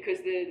 because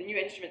the new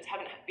instruments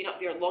haven't been up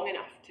there long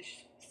enough to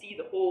see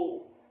the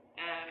whole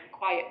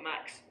quiet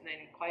max and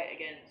then quiet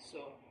again.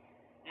 So.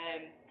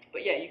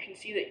 But yeah, you can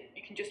see that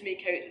you can just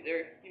make out that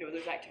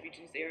there's active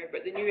regions there,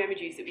 but the new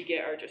images that we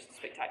get are just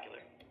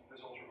spectacular. This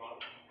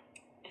ultraviolet.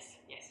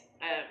 Yes.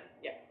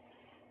 Yeah.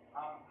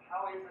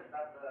 How is it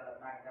that the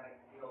magnetic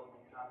field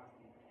becomes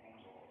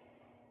detangled?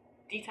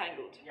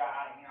 Detangled. Yeah,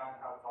 how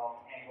it's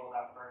all tangled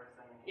at first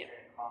and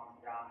it calms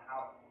down.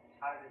 How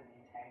does it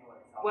detangle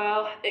itself?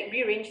 Well, it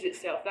rearranges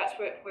itself. That's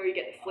where you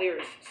get the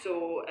flares.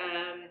 So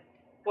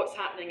what's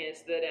happening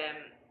is that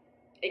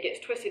it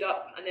gets twisted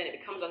up and then it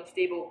becomes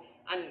unstable,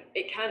 and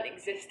it can't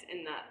exist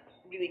in that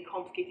really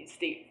complicated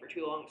state for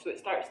too long. So it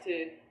starts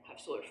to have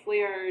solar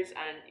flares,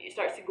 and it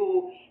starts to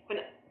go,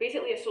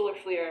 basically a solar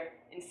flare,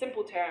 in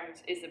simple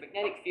terms, is the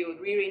magnetic field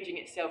rearranging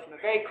itself from a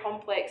very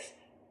complex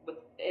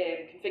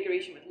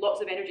configuration with lots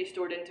of energy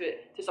stored into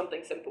it to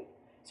something simple.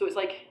 So it's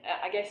like,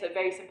 I guess a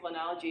very simple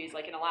analogy is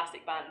like an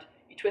elastic band.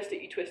 You twist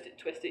it, you twist it,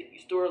 twist it, you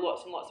store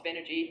lots and lots of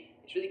energy,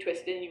 it's really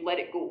twisted, and you let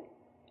it go.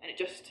 And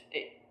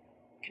it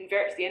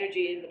converts the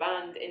energy in the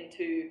band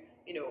into,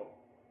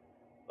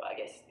 I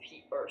guess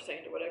heat or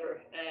sound or whatever,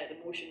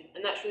 the motion.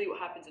 And that's really what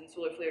happens in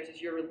solar flares, is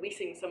you're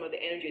releasing some of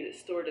the energy that's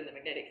stored in the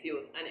magnetic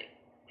field, and it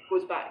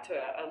goes back to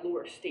a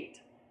lower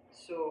state.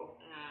 So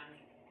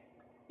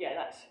yeah,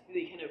 that's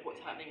really kind of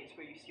what's happening, is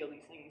where you see all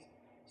these things.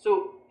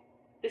 So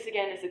this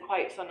again is the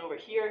quiet sun over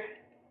here,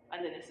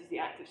 and then this is the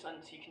active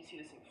sun. So you can see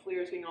there's some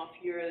flares going off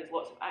here. There's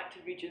lots of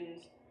active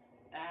regions.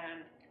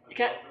 You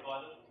can't.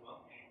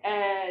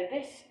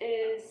 This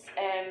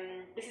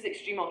is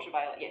extreme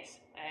ultraviolet. Yes.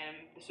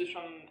 This was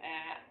from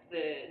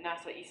the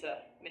NASA ESA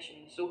mission,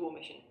 the SOHO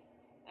mission,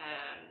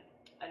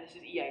 and this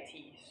is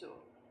EIT. So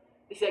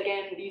this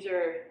again, these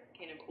are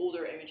kind of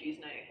older images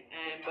now,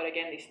 but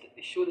again,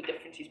 they show the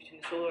differences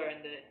between the solar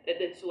and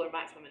the solar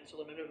maximum and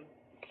solar minimum.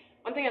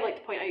 One thing I'd like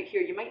to point out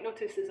here, you might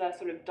notice there's a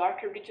sort of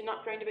darker region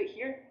up round about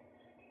here.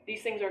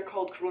 These things are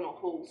called coronal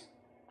holes,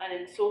 and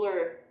in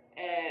solar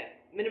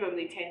minimum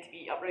they tend to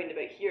be up round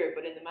about here,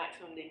 but in the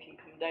maximum they can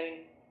come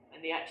down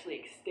and they actually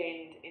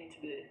extend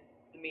into the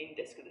main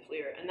disk of the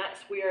flare. And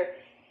that's where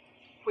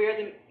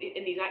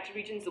in these active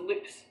regions the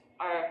loops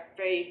are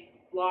very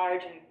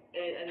large, and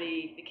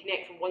they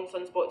connect from one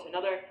sunspot to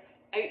another.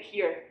 Out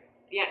here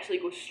they actually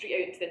go straight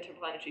out into the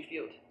interplanetary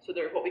field, so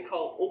they're what we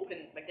call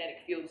open magnetic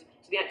fields.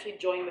 So they actually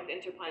join with the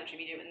interplanetary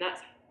medium, and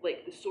that's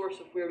like the source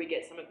of where we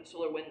get some of the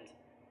solar wind,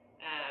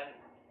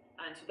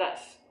 and so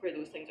that's where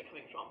those things are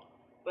coming from.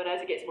 But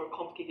as it gets more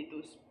complicated,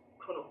 those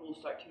coronal holes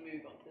start to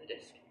move onto the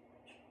disk.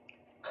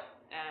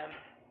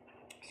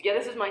 So yeah,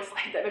 this is my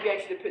slide that maybe I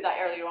should have put that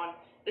earlier on.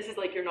 this is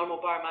like your normal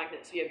bar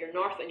magnet. So you have your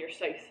north and your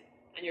south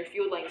and your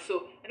field lines.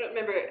 So I don't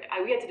remember,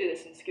 we had to do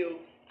this in school,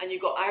 and you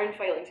got iron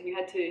filings, and you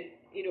had to,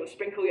 you know,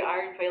 sprinkle your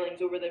iron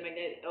filings over the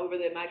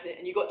magnet,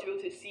 and you got to be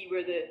able to see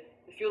where the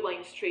field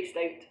lines traced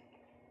out.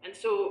 And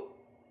so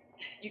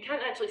you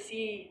can't actually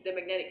see the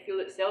magnetic field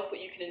itself, but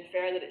you can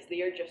infer that it's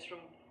there just from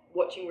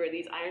watching where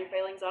these iron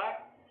filings are.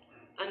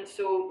 And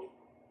so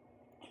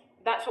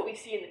that's what we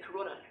see in the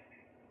corona.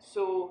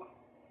 So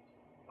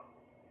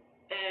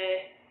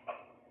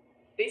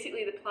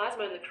basically the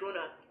plasma in the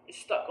corona is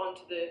stuck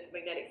onto the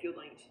magnetic field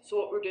lines. So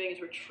what we're doing is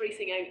we're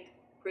tracing out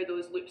where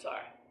those loops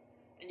are.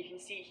 And you can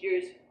see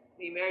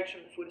they emerge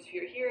from the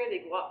photosphere here, they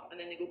go up, and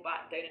then they go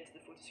back down into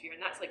the photosphere.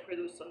 And that's like where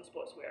those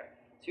sunspots were.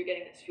 So you're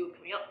getting this field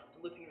coming up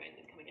and looping around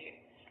and coming out.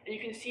 And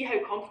you can see how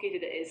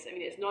complicated it is. I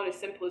mean, it's not as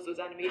simple as those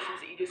animations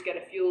that you just get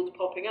a field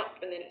popping up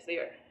and then it's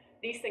there.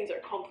 These things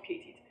are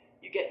complicated.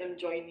 You get them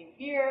joining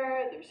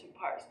here, there's some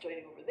parts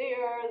joining over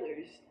there,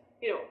 there's,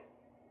 you know,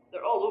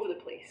 they're all over the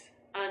place.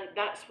 And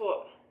that's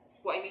what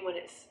I mean when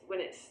it's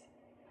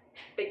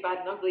big, bad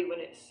and ugly, when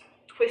it's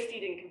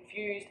twisted and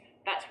confused.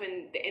 That's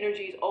when the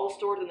energy is all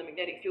stored in the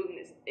magnetic field and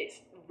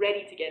it's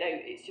ready to get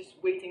out. It's just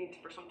waiting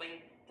for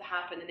something to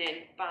happen, and then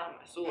bam,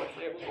 a solar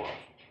flare will go off.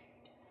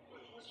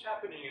 What's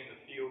happening in the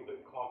field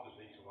that causes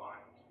these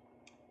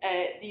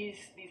lines?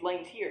 These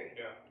lines here.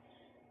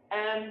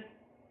 Yeah.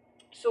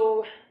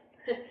 So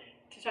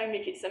to try and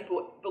make it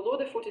simple, below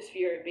the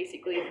photosphere,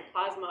 basically the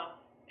plasma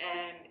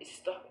is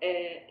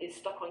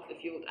stuck onto the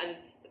field, and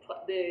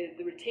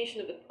the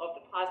rotation of the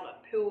plasma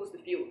pulls the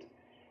field.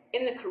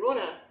 In the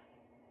corona,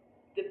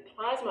 the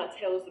plasma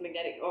tells the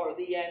magnetic, or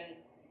the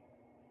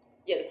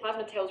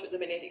plasma tells the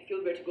magnetic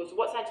field where to go. So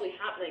what's actually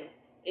happening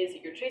is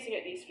that you're tracing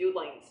out these field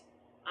lines,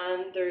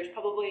 and there's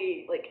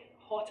probably like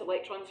hot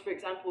electrons, for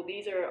example.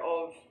 These are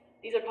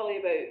probably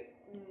about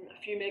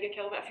a few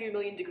megakelvin, a few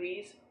million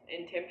degrees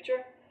in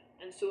temperature,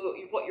 and so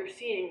what you're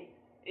seeing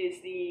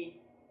is the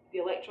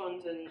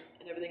electrons and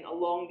everything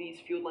along these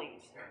field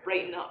lines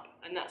brighten up,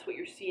 and that's what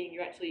you're seeing.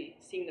 You're actually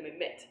seeing them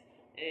emit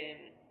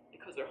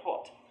because they're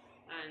hot.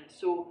 And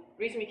so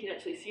the reason we can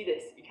actually see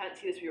this, you can't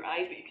see this with your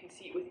eyes, but you can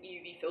see it with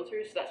EUV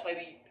filters. So that's why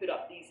we put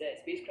up these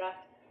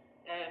spacecraft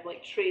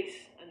like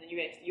TRACE and the new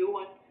XDO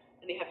one,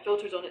 and they have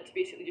filters on it to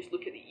basically just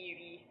look at the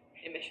EUV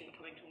emission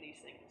coming from these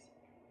things.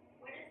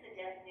 What is the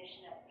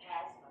definition of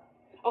plasma?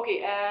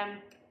 Okay,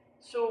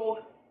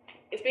 so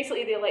it's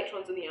basically the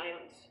electrons and the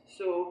ions.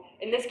 So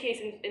in this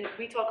case,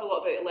 we talk a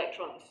lot about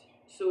electrons.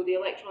 So the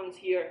electrons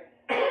here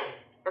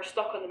are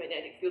stuck on the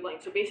magnetic field line.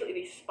 So basically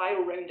they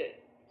spiral around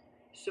it.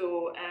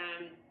 So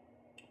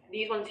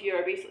these ones here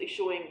are basically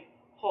showing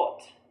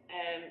hot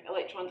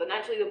electrons, and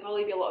actually there'll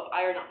probably be a lot of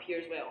iron up here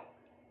as well.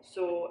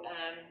 So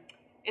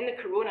in the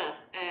corona,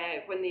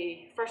 when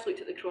they first looked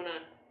at the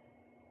corona,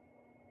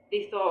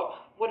 they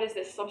thought, what is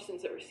this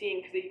substance that we're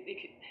seeing? Because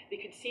they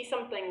could see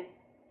something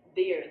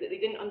there that they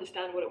didn't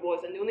understand what it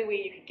was, and the only way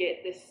you could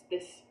get this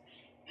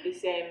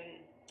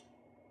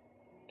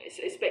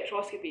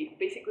spectroscopy,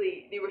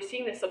 basically they were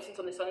seeing this substance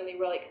on the sun and they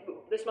were like,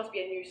 this must be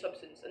a new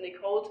substance, and they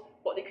called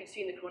what they could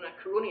see in the corona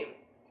coronium.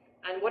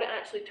 And what it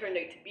actually turned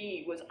out to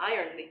be was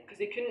iron, because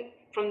they couldn't,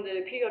 from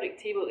the periodic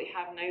table that they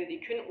have now, they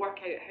couldn't work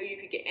out how you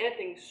could get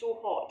anything so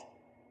hot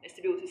as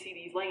to be able to see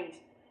these lines.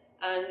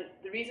 And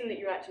the reason that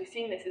you're actually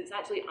seeing this is it's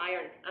actually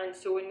iron. And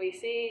so when we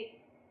say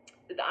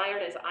that the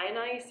iron is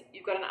ionized,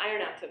 you've got an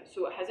iron atom,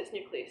 so it has its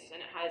nucleus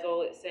and it has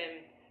all its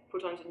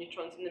protons and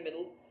neutrons in the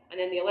middle, and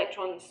then the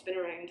electrons spin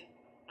around.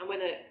 And when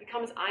it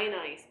becomes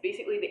ionized,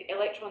 basically the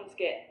electrons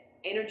get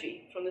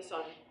energy from the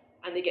sun,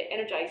 and they get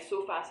energized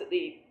so fast that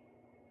they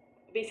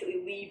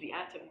basically leave the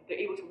atom. They're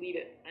able to leave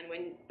it, and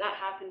when that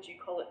happens, you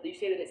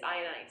say that it's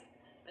ionized.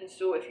 And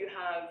so if you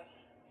have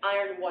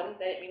iron 1,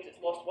 then it means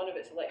it's lost one of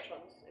its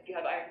electrons. If you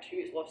have iron 2,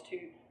 it's lost 2.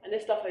 And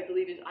this stuff, I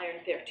believe, is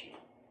iron 13.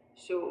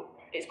 So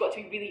it's got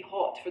to be really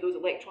hot for those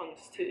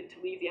electrons to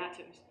leave the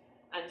atoms.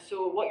 And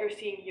so what you're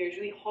seeing here is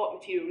really hot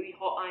material, really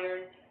hot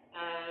iron,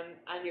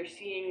 and you're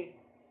seeing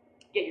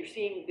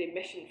the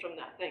emission from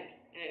that thing,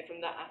 from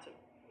that atom.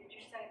 Did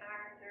you say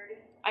iron 30?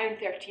 Iron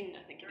 13,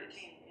 I think it is.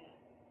 Yeah.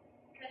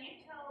 Can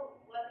you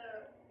tell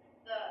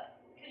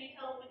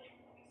which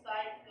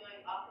side's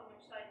going up and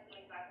which side's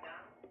going back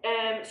down?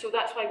 So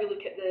that's why we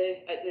look at the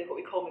what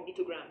we call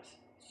magnetograms.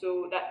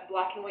 So that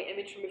black and white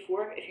image from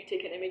before, if you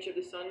take an image of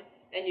the sun,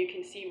 then you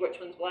can see which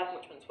one's black and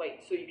which one's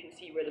white, so you can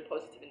see where the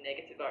positive and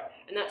negative are.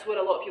 And that's what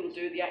a lot of people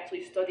do. They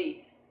actually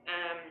study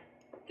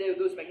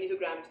those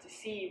magnetograms to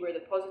see where the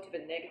positive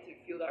and negative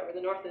field are, where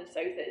the north and the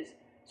south is,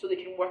 so they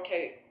can work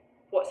out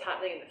what's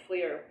happening in the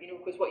flare,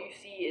 because what you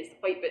see is the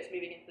white bits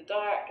moving into the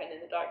dark, and then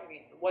the dark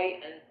moving into the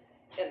white, and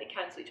then they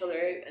cancel each other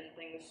out and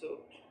things.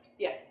 So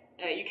yeah,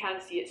 you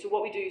can see it. So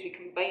what we do is we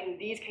combine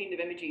these kind of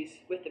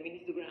images with the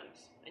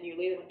magnetograms, and you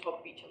lay them on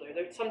top of each other.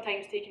 They're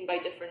sometimes taken by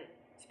different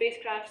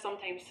spacecraft,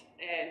 sometimes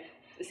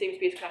the same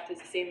spacecraft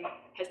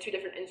has two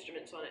different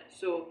instruments on it.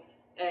 So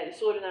the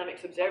Solar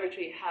Dynamics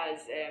Observatory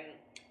has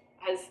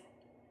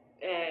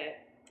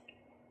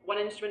one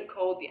instrument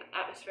called the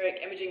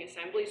Atmospheric Imaging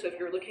Assembly. So if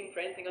you're looking for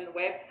anything on the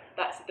web,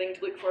 that's the thing to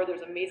look for.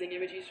 There's amazing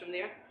images from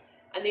there.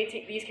 And they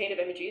take these kind of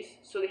images,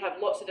 so they have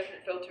lots of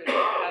different filters. They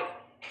have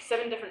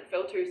 7 different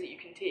filters that you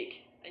can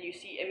take, and you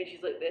see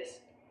images like this.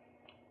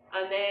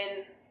 And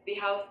then they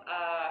have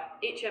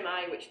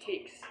HMI, which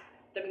takes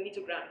the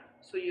magnetogram.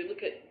 So you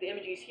look at the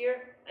images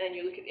here, and then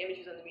you look at the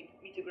images on the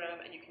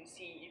magnetogram, and you can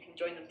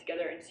join them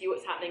together and see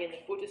what's happening in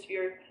the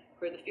photosphere,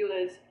 where the field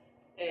is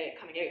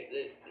coming out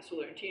the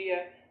solar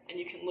interior, and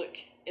you can look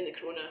in the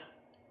corona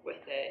with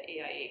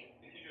AIA.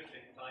 If you just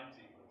take the time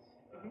sequence,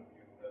 you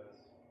can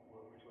notice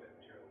which way the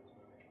material is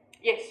moving.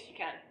 Yes, you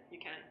can. You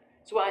can.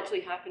 So what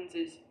actually happens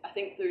is, I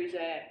think there's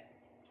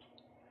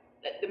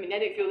the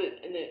magnetic field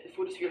in the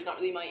photosphere is not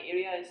really my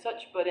area as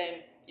such, but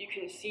you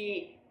can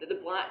see that the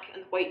black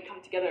and white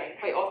come together, and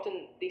quite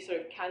often they sort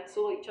of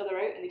cancel each other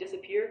out and they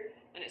disappear,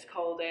 and it's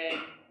called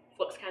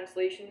flux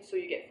cancellation. So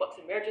you get flux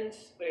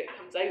emergence, where it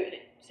comes out and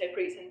it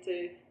separates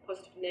into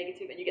positive and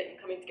negative, and you get them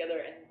coming together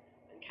and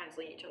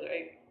cancelling each other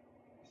out.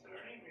 Is there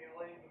any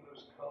relay to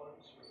those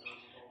colours? Or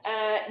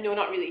those No,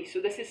 not really.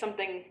 So this is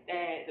something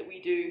that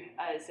we do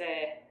as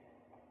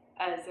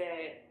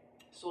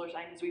solar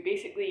scientists. We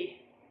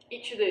basically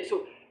each of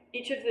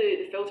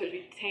the filters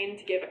we tend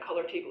to give a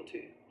colour table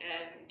to,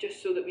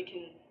 just so that we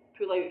can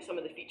pull out some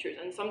of the features.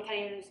 And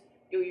sometimes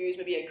you'll use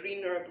maybe a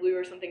green or a blue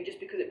or something, just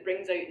because it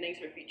brings out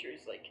nicer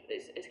features. Like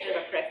it's kind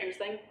of a preference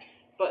thing.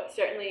 But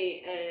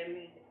certainly,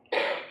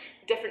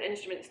 different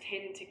instruments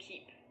tend to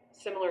keep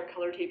similar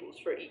colour tables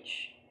for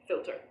each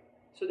filter,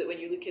 so that when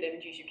you look at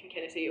images, you can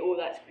kind of say, oh,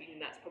 that's green,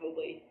 that's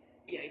probably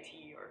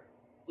EIT, or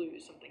blue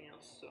is something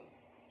else. So.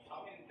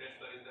 How many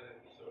Tesla is there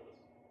in the service?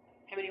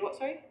 How many what?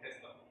 Sorry.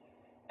 Tesla.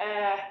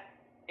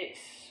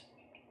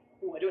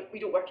 We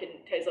don't work in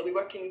Tesla. We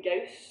work in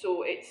Gauss.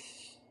 So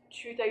it's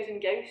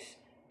 2,000 Gauss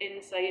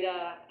inside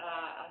a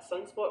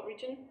sunspot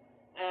region.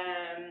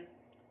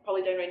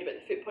 Probably down around about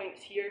the foot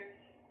points here.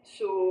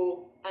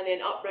 So, and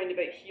then up round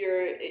about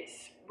here,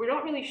 we're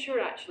not really sure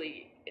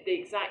actually the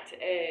exact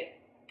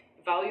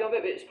value of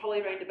it, but it's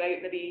probably around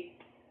about maybe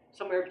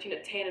somewhere between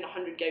a 10 and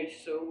 100 Gauss.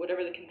 So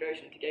whatever the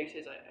conversion to Gauss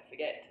is, I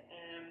forget.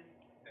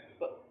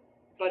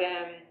 But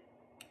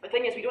the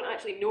thing is, we don't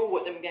actually know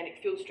what the magnetic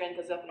field strength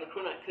is up in the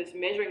corona, because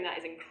measuring that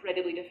is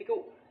incredibly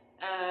difficult.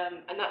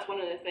 And that's one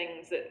of the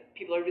things that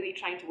people are really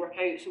trying to work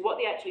out. So what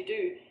they actually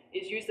do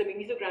is use the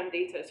magnetogram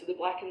data, so the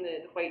black and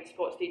the white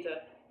spots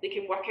data. They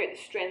can work out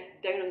the strength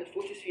down on the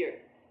photosphere,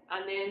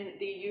 and then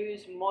they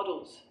use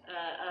models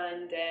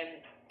and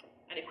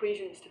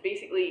equations to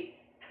basically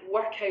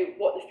work out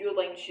what the field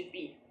lines should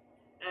be.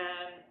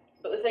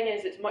 But the thing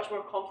is, it's much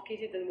more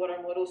complicated than what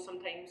our models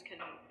sometimes can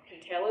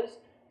tell us.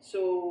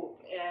 So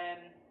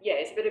yeah,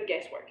 it's a bit of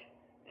guesswork.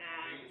 Do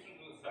you listen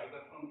to the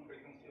cyclotron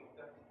frequency of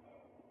that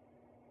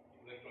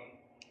electron?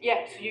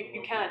 Yeah, so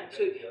you can.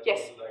 So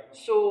yes,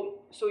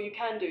 so you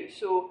can do.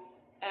 So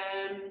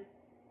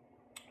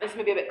this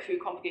may be a bit too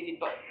complicated,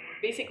 but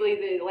basically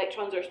the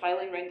electrons are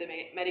spiraling around the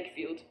magnetic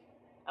field,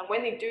 and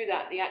when they do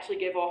that, they actually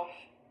give off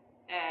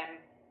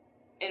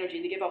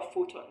energy. They give off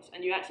photons,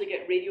 and you actually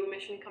get radio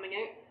emission coming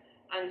out.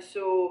 And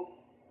so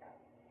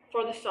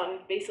for the sun,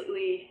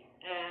 basically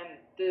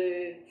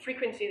the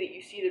frequency that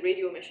you see the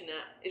radio emission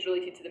at is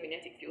related to the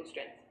magnetic field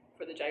strength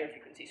for the gyro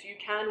frequency. So you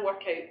can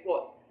work out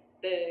what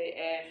the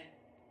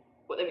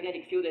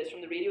magnetic field is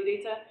from the radio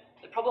data.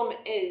 The problem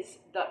is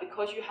that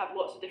because you have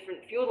lots of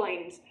different field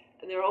lines,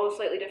 and they're all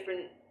slightly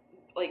different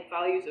like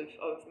values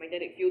of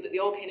magnetic field, that they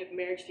all kind of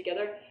merge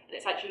together, and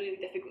it's actually really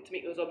difficult to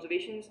make those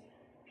observations.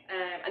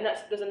 And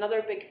there's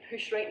another big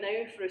push right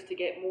now for us to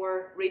get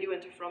more radio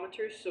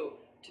interferometers. So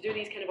to do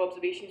these kind of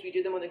observations, we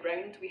do them on the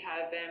ground. We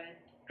have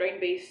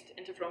ground-based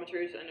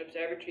interferometers and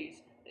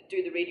observatories that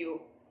do the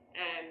radio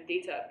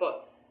data,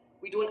 but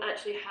we don't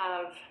actually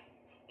have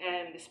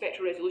the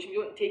spectral resolution. We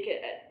don't take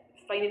it at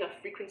fine enough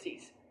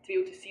frequencies to be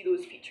able to see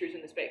those features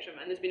in the spectrum.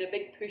 And there's been a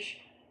big push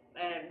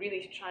really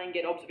to try and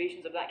get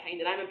observations of that kind.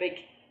 And I'm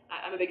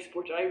a big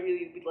supporter. I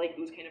really would like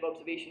those kind of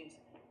observations.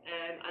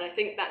 And I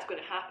think that's going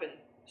to happen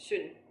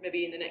soon,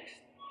 maybe in the next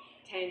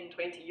 10,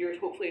 20 years,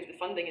 hopefully, if the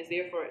funding is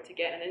there for it, to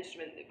get an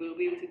instrument that will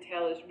be able to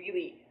tell us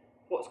really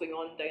what's going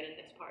on down in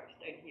this part,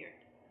 down here.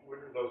 What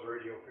are those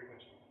radio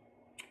frequencies?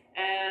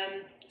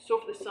 So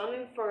for the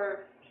sun,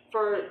 for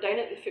down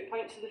at the foot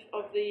points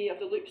of the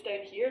loops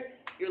down here,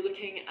 you're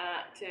looking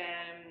at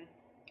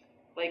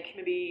like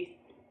maybe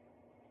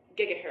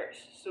gigahertz,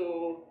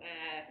 so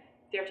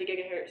 30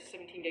 gigahertz,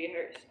 17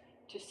 gigahertz.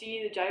 To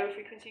see the gyro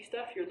frequency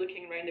stuff, you're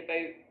looking around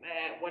about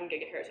 1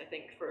 gigahertz, I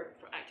think, for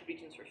active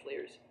regions for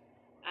flares.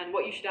 And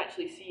what you should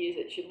actually see is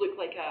it should look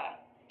like a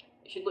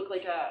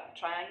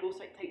triangle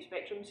type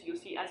spectrum. So you'll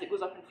see, as it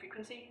goes up in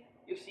frequency,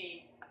 you'll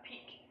see a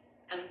peak,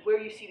 and where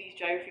you see these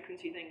gyro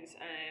frequency things,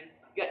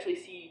 you actually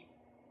see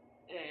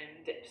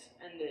dips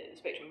in the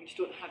spectrum. We just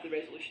don't have the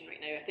resolution right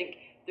now. I think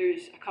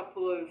there's a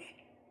couple of,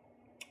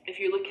 if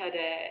you look at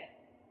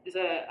there's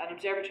an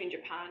observatory in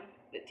Japan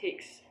that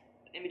takes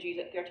images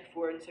at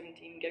 34 and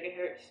 17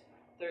 gigahertz.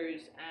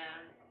 There's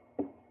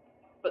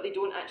but they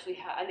don't actually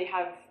have, and they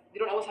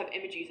don't always have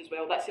images as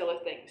well. That's the other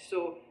thing.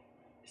 So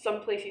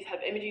some places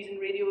have images and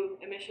radio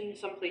emission,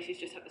 some places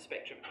just have the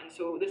spectrum, and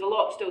so there's a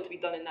lot still to be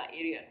done in that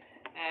area.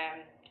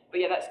 But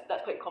yeah,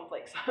 that's quite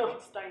complex.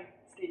 I'll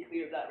stay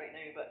clear of that right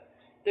now. But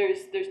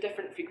there's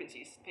different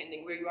frequencies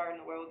depending where you are in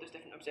the world. There's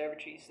different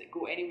observatories that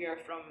go anywhere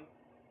from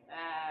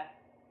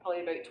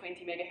probably about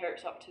 20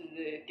 megahertz up to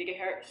the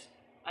gigahertz,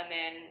 and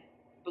then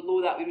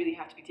below that we really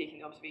have to be taking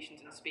the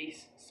observations in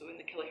space. So in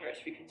the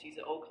kilohertz frequencies,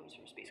 it all comes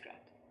from spacecraft.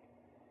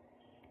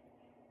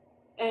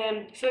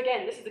 So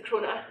again, this is the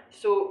corona.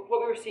 So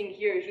what we were seeing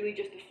here is really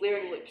just the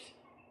flaring loops,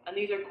 and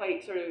these are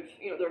quite sort of,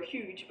 they're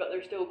huge, but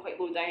they're still quite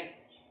low down.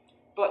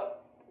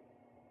 But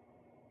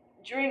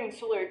during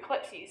solar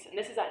eclipses, and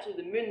this is actually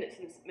the moon that's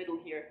in the middle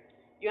here,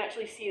 you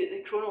actually see that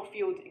the coronal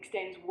field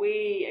extends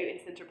way out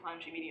into the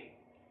interplanetary medium,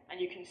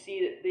 and you can see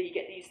that you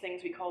get these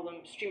things, we call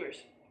them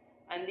streamers,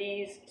 and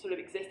these sort of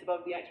exist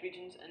above the active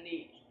regions, and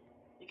you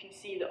can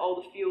see that all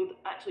the field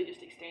actually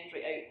just extends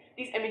right out.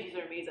 These images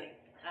are amazing.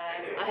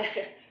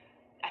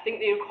 I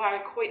think they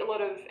require quite a lot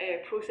of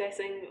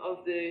processing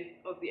of the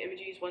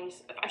images.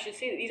 I should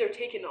say that these are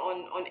taken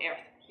on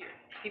Earth here.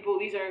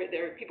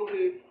 They're people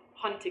who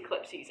hunt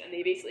eclipses, and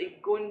they basically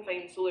go and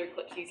find solar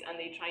eclipses, and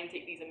they try and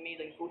take these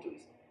amazing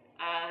photos.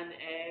 And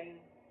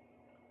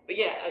but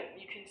yeah,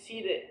 you can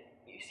see that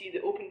you see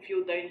the open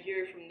field down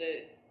here from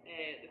the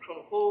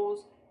coronal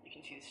poles. You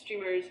can see the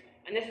streamers,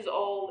 and this is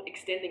all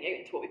extending out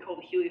into what we call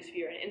the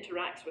heliosphere, and it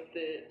interacts with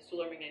the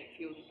solar magnetic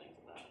field and things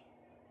like that.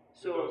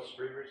 Do those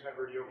streamers have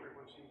radio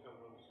frequencies on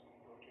those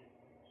rotating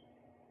things?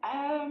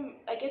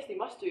 I guess they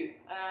must do.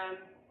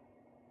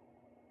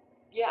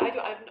 Yeah,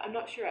 I'm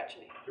not sure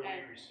actually. Do we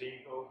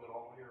receive those at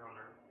all here on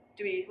Earth?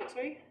 Do we? What?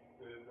 Sorry.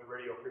 The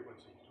radio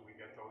frequencies. Do we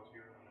get those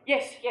here on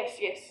Earth? Yes.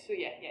 So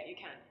yeah, you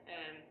can.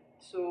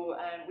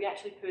 We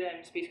actually put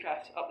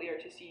spacecraft up there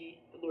to see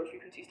the lower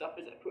frequency stuff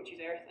as it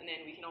approaches Earth, and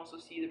then we can also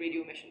see the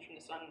radio emission from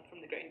the sun, from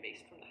the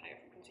ground-based, from the higher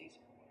frequencies.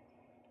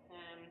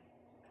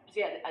 So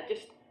yeah,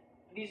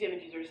 these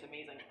images are just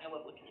amazing. I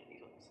love looking at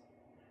these ones.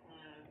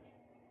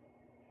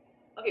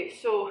 Okay,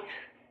 so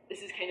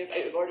this is kind of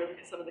out of order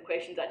because some of the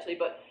questions actually,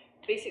 but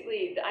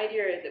basically the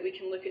idea is that we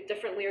can look at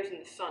different layers in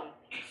the sun.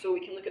 So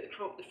we can look at the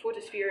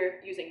photosphere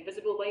using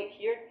visible light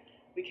here.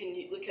 We can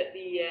look at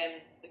the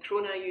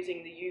corona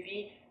using the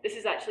UV. This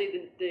is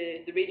actually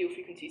the radio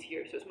frequencies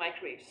here, so it's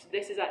microwaves. So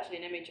this is actually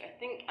an image, I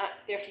think, at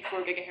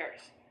 34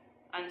 gigahertz.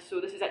 And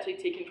so this is actually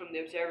taken from the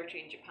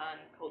observatory in Japan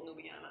called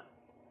Nobuyama.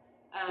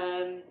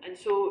 And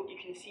so you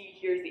can see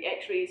here's the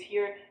X-rays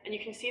here, and you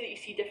can see that you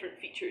see different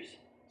features.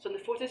 So in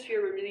the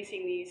photosphere, we're really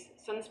seeing these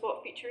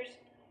sunspot features.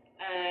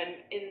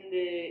 In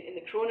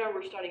the corona,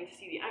 we're starting to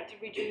see the active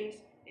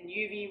regions. In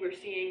UV, we're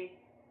seeing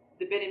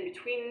the bit in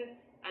between,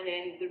 and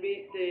then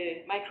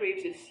the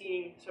microwaves is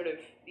seeing sort of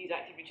these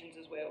active regions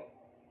as well.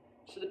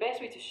 So the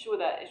best way to show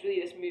that is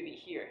really this movie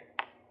here.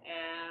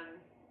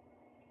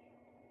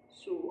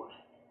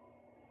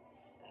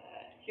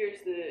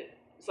 Here's the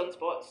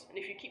sunspots, and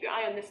if you keep your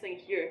eye on this thing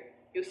here,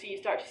 you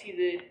start to see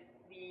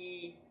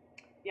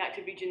the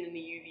active region in the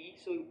UV.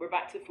 So we're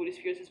back to the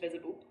photosphere, this is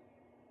visible,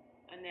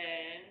 and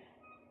then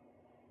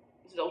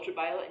this is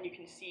ultraviolet, and you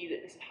can see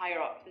that this is higher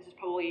up. This is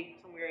probably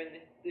somewhere in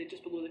the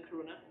just below the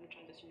corona in the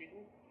transition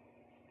region.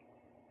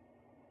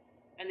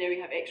 And there we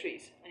have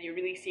X-rays, and you're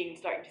really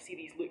starting to see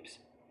these loops.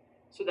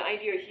 So the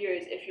idea here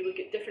is if you look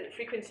at different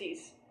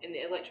frequencies in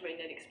the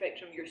electromagnetic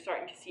spectrum, you're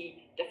starting to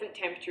see different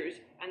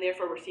temperatures, and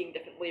therefore we're seeing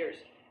different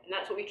layers. And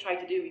that's what we try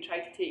to do. We try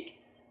to take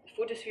the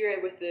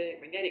photosphere with the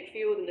magnetic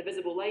field and the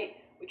visible light.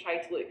 We try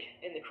to look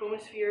in the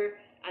chromosphere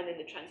and in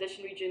the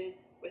transition region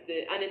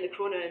and in the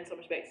corona in some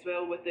respects as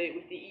well with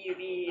the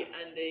EUV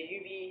and the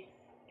UV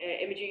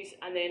images,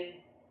 and then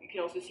you can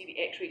also see the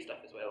X-ray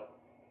stuff as well.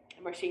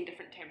 And we're seeing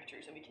different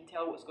temperatures, and we can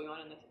tell what's going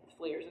on in the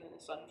flares and in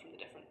the sun from the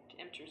different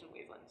temperatures and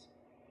wavelengths.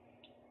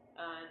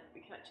 And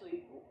we can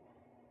actually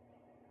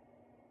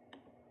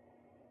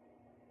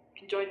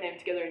join them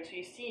together, and so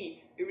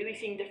you're really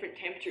seeing different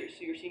temperatures.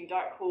 So you're seeing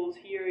dark holes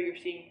here, you're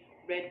seeing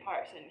red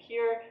parts in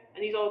here,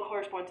 and these all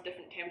correspond to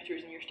different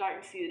temperatures, and you're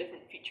starting to see the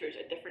different features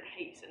at different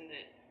heights in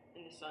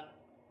the sun.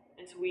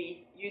 And so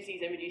we use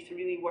these images to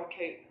really work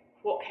out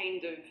what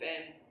kind of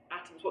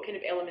atoms, what kind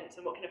of elements,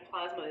 and what kind of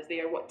plasma is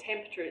there, what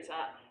temperature it's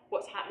at,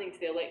 what's happening to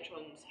the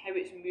electrons, how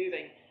it's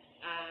moving.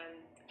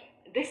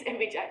 This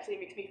image actually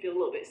makes me feel a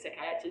little bit sick.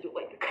 I actually don't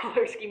like the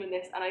colour scheme in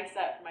this, and I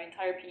sat for my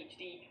entire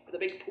PhD with a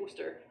big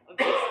poster of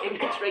this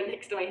image right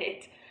next to my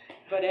head.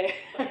 But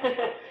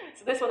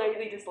so this one I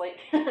really dislike.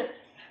 So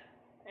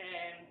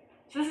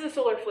this is a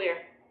solar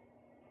flare.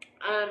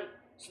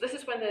 So this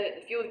is when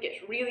the field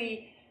gets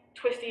really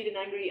twisted and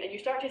angry, and you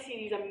start to see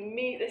these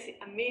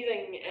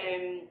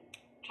amazing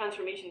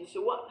transformations.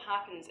 So what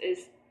happens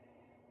is,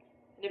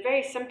 in a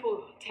very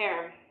simple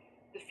term,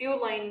 the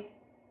field line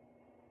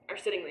are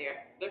sitting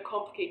there, they're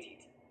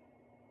complicated,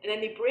 and then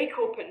they break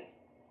open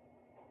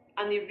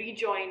and they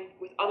rejoin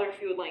with other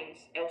field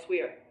lines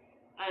elsewhere.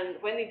 And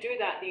when they do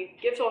that, they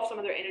give off some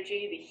of their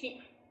energy, they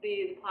heat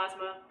the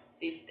plasma,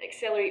 they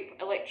accelerate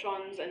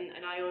electrons and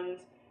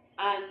ions,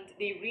 and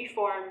they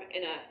reform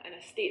in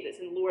a state that's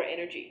in lower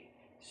energy.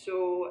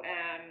 So,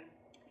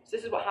 so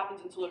this is what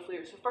happens in solar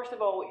flares. So first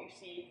of all, what you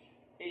see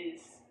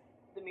is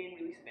the main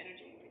release of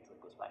energy. Wait till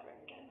it goes back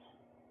around again.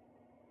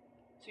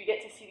 So you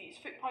get to see these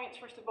foot points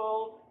first of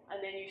all,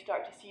 and then you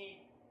start to see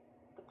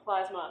the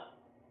plasma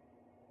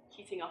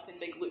heating up in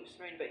big loops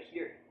around about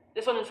here.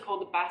 This one is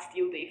called the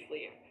Bastille Day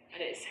flare,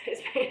 and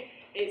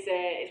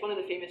it's one of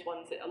the famous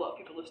ones that a lot of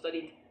people have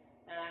studied,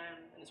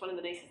 and it's one of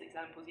the nicest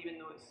examples, even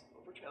though it's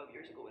over 12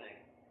 years ago now.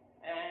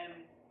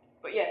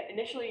 But yeah,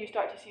 initially you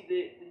start to see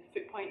the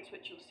foot points,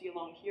 which you'll see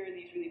along here,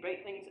 these really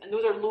bright things, and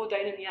those are low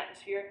down in the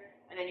atmosphere,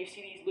 and then you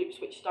see these loops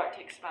which start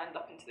to expand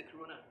up into the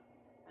corona,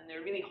 and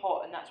they're really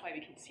hot, and that's why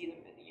we can see them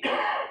at the UV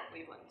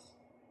wavelengths.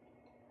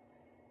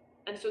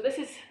 And so this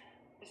is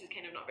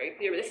kind of not very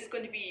clear, but this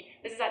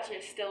is actually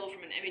a still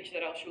from an image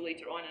that I'll show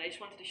later on, and I just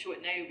wanted to show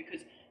it now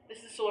because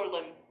this is the solar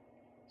limb.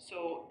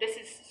 So this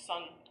is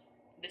sun,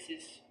 this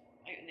is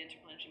out in the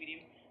interplanetary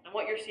medium, and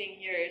what you're seeing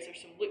here is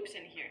there's some loops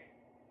in here.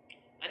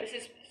 And this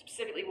is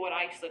specifically what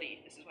I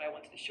studied. This is why I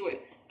wanted to show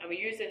it. And we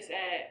use this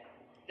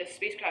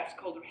spacecraft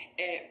called,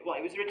 well,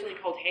 it was originally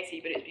called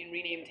HESI, but it's been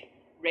renamed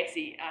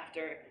RESI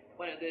after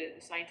one of the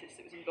scientists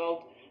that was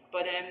involved.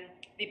 But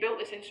they built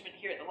this instrument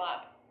here at the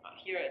lab,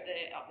 here at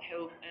up the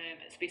hill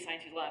at the Space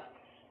Sciences Lab.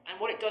 And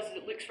what it does is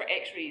it looks for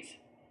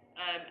X-rays,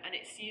 and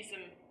it sees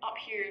them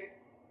up here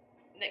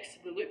next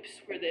to the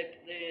loops where the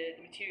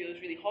material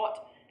is really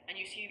hot. And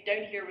you see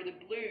down here where the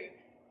blue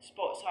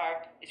spots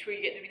are, it's where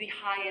you get the really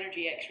high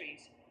energy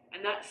X-rays.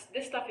 And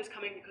this stuff is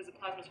coming because the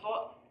plasma's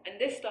hot, and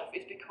this stuff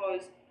is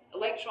because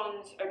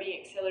electrons are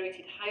being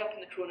accelerated high up in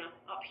the corona,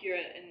 up here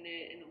in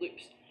the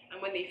loops.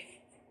 And when they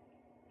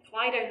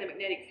fly down the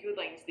magnetic field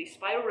lines, they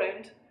spiral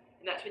round,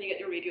 and that's when you get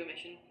your radio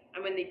emission.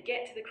 And when they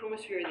get to the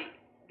chromosphere,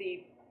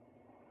 they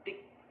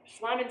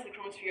slam into the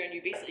chromosphere, and you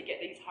basically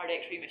get these hard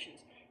X-ray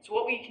emissions. So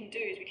what we can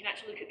do is we can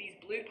actually look at these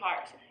blue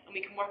parts, and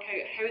we can work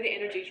out how the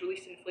energy is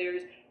released in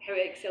flares, how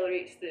it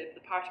accelerates the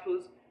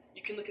particles.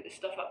 You can look at the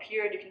stuff up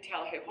here, and you can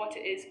tell how hot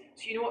it is.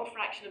 So you know what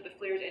fraction of the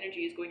flare's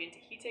energy is going into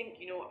heating,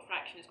 you know what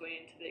fraction is going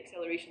into the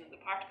acceleration of the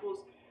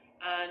particles.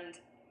 And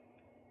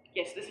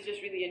yes, this is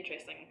just really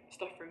interesting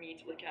stuff for me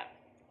to look at.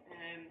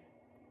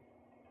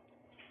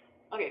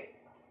 Okay,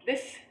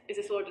 this is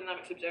the Solar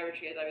Dynamics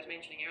Observatory, as I was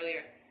mentioning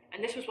earlier.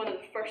 And this was one of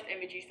the first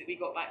images that we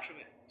got back from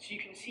it. So you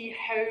can see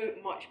how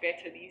much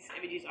better these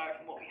images are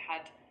from what we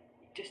had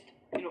just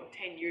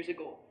 10 years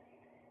ago.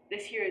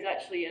 This here is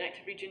actually an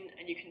active region,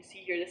 and you can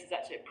see here this is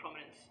actually a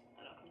prominence,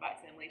 and I'll come back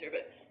to them later.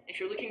 But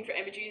if you're looking for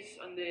images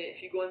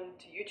if you go on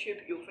to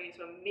YouTube, you'll find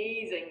some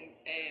amazing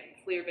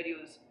flare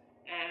videos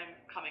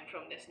coming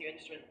from this new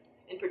instrument.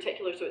 In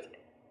particular, so it's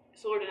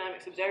Solar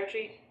Dynamics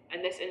Observatory, and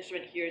this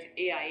instrument here is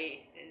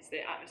AIA, is the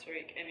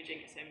Atmospheric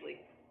Imaging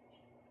Assembly.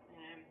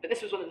 But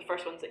this was one of the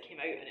first ones that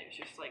came out, and it was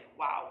just like,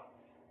 wow,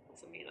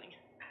 that's amazing.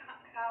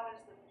 How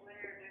is the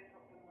flare different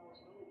from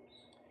those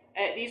loops?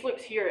 These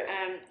loops here,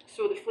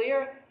 so the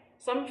flare,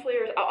 some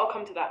flares, I'll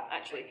come to that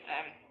actually.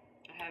 I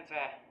have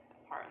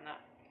a part on that.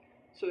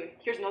 So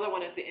here's another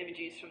one of the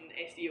images from the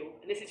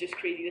SDO, and this is just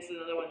crazy. This is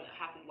another one that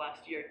happened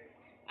last year,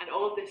 and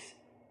all of this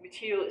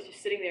material is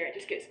just sitting there. It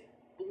just gets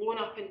blown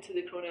up into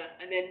the corona,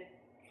 and then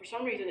for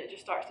some reason it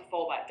just starts to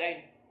fall back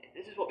down.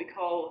 This is what we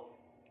call,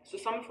 so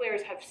some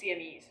flares have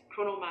CMEs,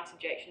 coronal mass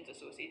ejections,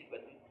 associated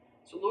with them.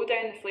 So low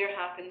down the flare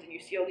happens, and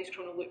you see all these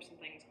coronal loops and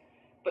things.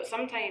 But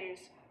sometimes,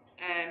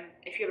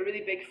 if you have a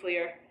really big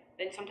flare,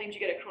 then sometimes you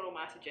get a coronal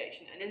mass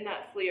ejection, and in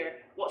that flare,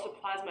 lots of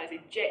plasma is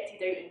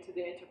ejected out into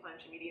the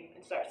interplanetary medium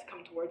and starts to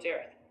come towards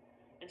Earth.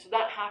 And so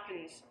that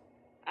happens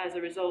as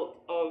a result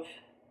of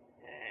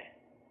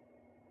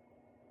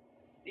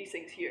these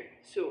things here.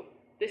 So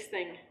this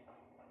thing,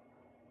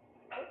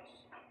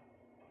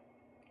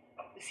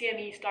 the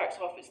CME starts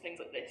off as things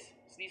like this.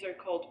 So these are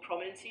called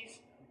prominences,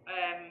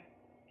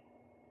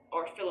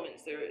 or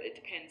filaments. It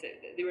depends.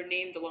 They were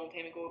named a long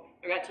time ago.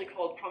 They're actually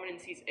called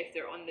prominences if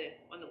they're on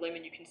the limb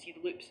and you can see the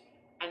loops,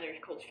 and they're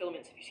called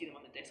filaments if you see them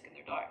on the disk and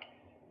they're dark.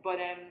 But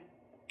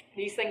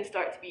these things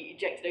start to be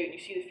ejected out, and you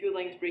see the fuel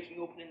lines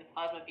breaking open and the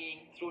plasma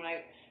being thrown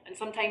out. And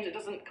sometimes it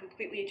doesn't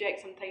completely eject.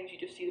 Sometimes you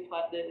just see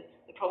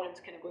the prominence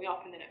kind of going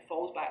up, and then it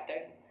falls back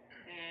down.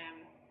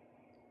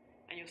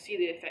 And you'll see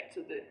the effects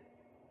of the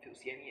fuel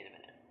CME in a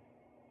minute.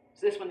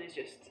 So this one is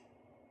just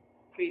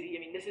crazy. I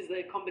mean, this is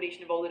the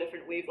combination of all the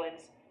different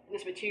wavelengths. And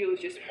this material is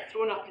just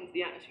thrown up into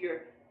the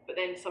atmosphere, but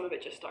then some of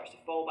it just starts to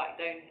fall back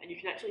down, and you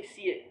can actually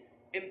see it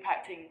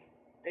impacting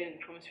down in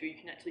the chromosphere. You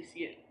can actually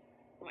see it.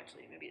 Oh,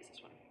 actually, maybe it's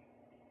this one.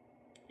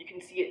 You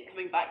can see it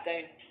coming back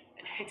down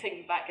and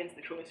hitting back into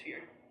the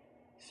chromosphere.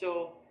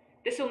 So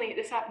this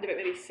happened about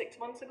maybe 6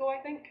 months ago, I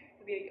think,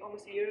 maybe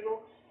almost a year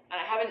ago, and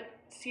I haven't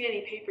seen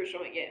any papers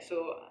from it yet.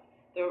 So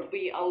there will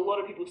be a lot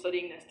of people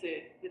studying this,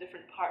 to the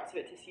different parts of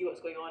it, to see what's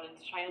going on and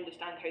to try and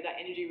understand how that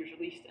energy was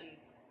released and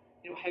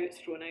how it's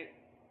thrown out.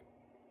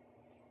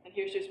 And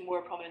here's just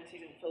more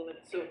prominences and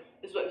filaments. So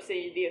this is what I was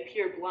saying, they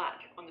appear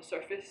black on the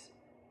surface,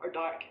 or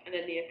dark, and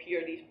then they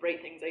appear these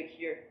bright things out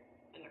here,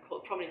 and they're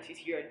called prominences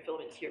here and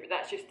filaments here. But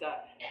that's just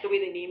the way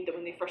they named them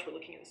when they first were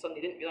looking at the sun.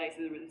 They didn't realise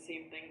they were the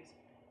same things.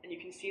 and you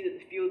can see that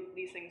the field,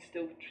 these things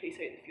still trace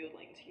out the field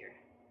lines here.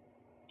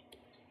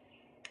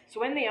 So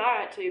when they are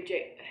actually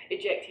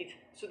ejected,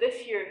 so this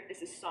here is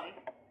the sun,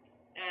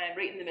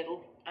 right in the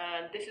middle,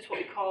 and this is what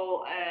we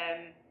call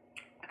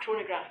a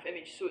chronograph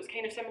image. So it's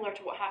kind of similar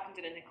to what happens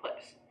in an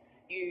eclipse.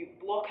 You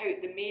block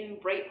out the main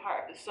bright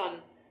part of the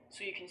sun,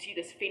 so you can see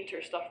this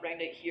fainter stuff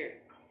around out here.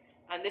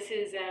 And this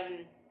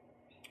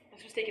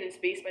was taken in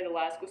space by the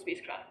LASCO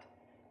spacecraft.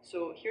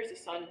 So here's the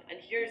sun, and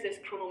here's this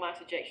coronal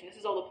mass ejection. This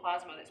is all the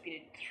plasma that's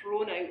been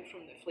thrown out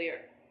from the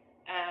flare.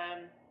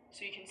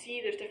 So you can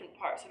see there's different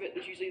parts of it.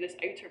 There's usually this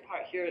outer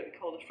part here that we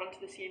call the front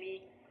of the CME.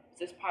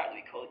 There's this part that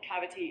we call the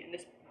cavity, and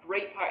this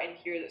bright part in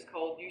here that's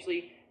called,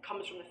 usually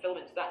comes from the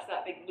filaments. That's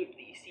that big loop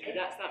that you see.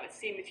 That's that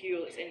same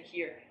material that's in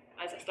here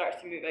as it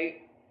starts to move out.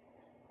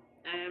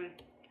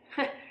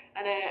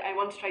 And I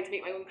once tried to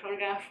make my own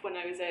chronograph when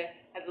I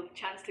had the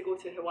chance to go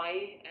to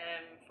Hawaii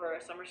for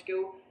summer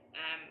school.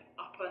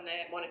 Up on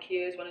Mauna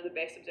Kea is one of the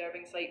best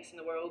observing sites in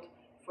the world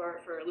for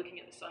looking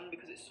at the sun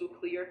because it's so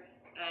clear,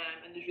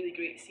 and there's really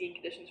great seeing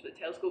conditions for the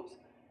telescopes.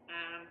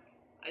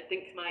 I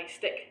think my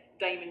stick,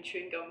 diamond,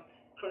 chewing gum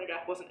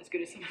chronograph wasn't as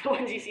good as some of the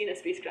ones you see in a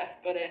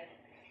spacecraft, but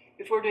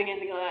before doing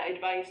anything like that, I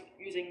advise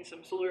using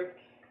some solar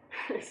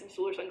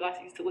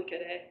sunglasses to look at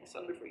the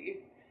sun before you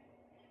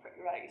hurt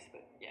your eyes.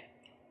 But yeah.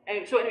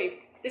 So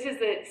anyway, this is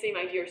the same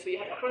idea. So you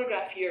have a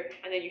chronograph here,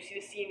 and then you see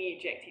the CME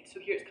ejected. So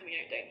here it's coming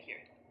out down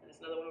here, and there's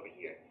another one over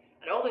here.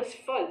 And all this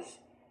fuzz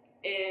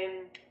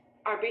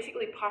are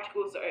basically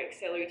particles that are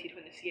accelerated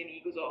when the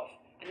CME goes off,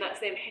 and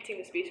that's them hitting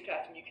the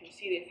spacecraft, and you can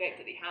see the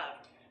effect that they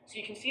have. So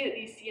you can see that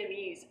these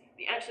CMEs,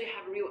 they actually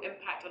have a real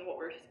impact on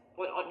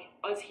on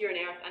us here on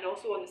Earth, and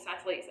also on the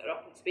satellites that are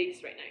up in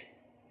space right now.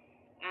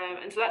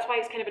 And so that's why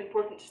it's kind of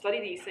important to study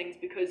these things,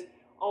 because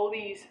all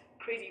these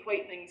crazy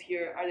white things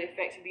here are the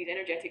effects of these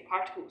energetic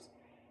particles.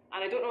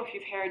 And I don't know if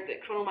you've heard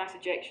that coronal mass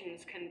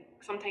ejections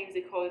sometimes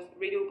they cause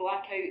radio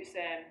blackouts,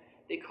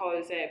 they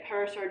cause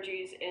power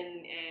surges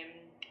in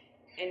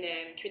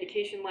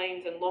communication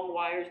lines and long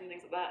wires and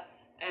things like that.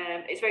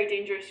 It's very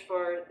dangerous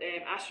for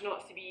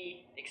astronauts to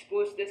be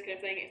exposed to this kind of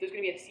thing. If there's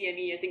going to be a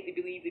CME, I think they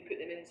believe they put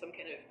them in some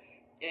kind of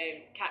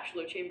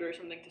capsule or chamber or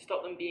something to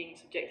stop them being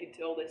subjected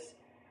to all these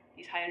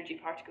high energy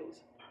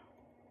particles.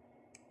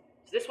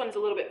 So this one's a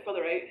little bit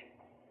further out.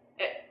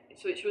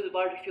 So it shows a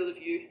larger field of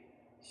view.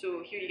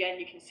 So here again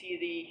you can see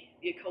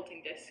the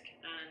occulting disk,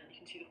 and you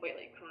can see the white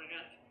light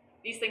chronograph.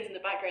 These things in the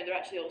background are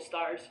actually all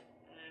stars,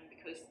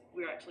 because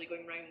we're actually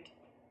going around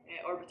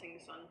orbiting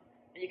the sun.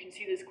 And you can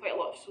see there's quite a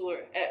lot of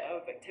solar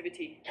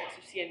activity, lots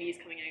of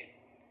CMEs coming out.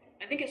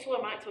 I think at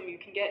solar maximum you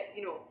can get,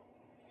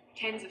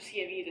 tens of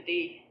CMEs a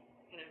day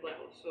kind of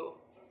level. So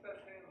What's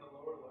that say in the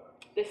lower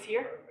left? this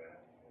here,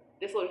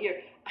 this little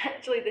here.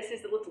 Actually, this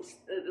is the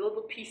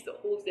little piece that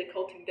holds the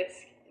occulting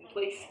disk in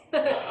place.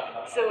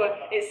 So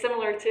it's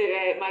similar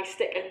to my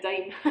stick and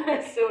dime.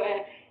 So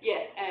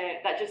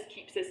that just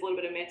keeps this little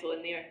bit of metal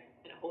in there,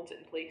 and it holds it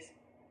in place.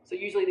 So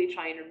usually they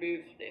try and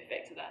remove the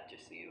effects of that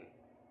just so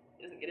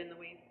it doesn't get in the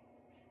way.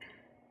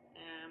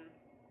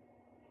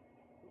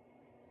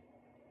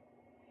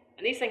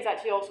 And these things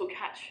actually also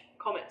catch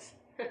comets,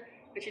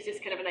 which is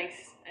just kind of a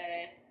nice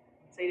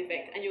side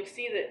effect. And you'll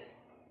see that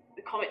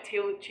the comet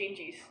tail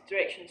changes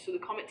direction. So the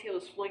comet tail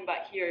is flowing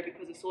back here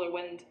because of solar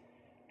wind,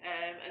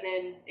 and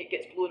then it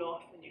gets blown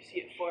off and you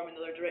see it form in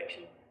the other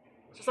direction.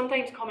 So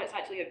sometimes comets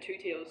actually have two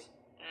tails,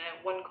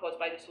 one caused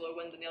by the solar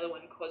wind and the other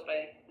one caused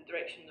by the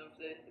direction of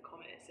the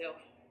comet itself.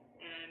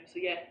 So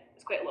yeah,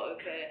 it's quite a lot of...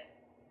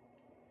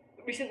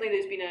 Recently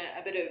there's been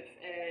a bit of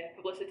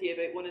publicity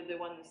about one of the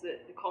ones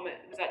that the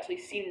comet was actually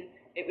seen.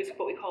 It was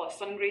what we call a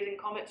sun-grazing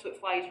comet, so it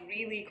flies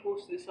really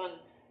close to the sun,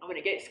 and when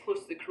it gets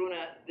close to the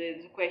corona,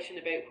 there's a question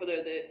about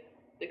whether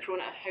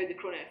how the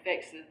corona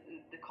affects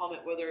the comet,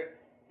 whether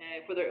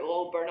it will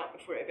all burn up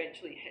before it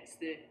eventually hits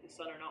the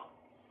sun or not.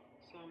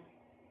 So,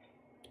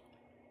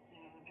 how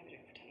are we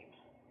doing for time?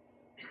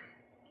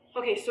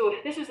 Okay, so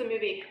this is the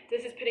movie.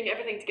 This is putting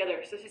everything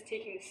together. So this is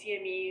taking the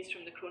CMEs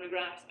from the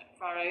chronographs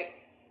far out,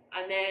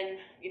 and then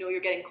you're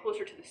getting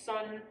closer to the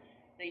sun.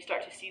 Then you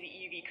start to see the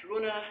EUV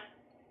corona.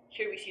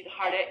 Here we see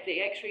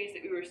the X-rays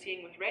that we were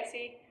seeing with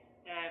RESI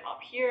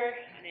up here,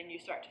 and then you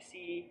start to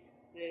see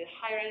the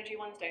higher energy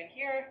ones down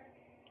here.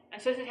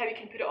 And so this is how we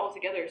can put it all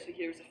together. So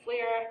here's a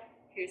flare,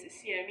 here's the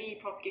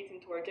CME propagating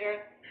towards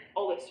Earth.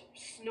 All this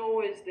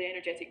snow is the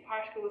energetic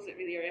particles that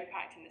really are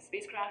impacting the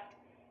spacecraft.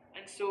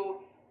 And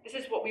so this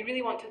is what we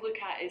really want to look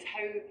at, is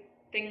how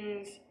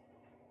things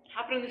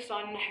happen in the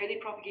sun, how they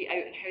propagate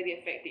out, and how they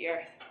affect the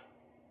Earth.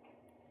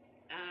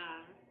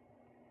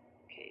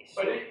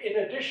 But in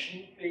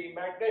addition, the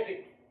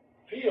magnetic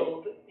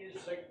field is,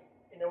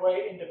 in a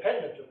way,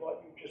 independent of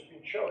what you've just been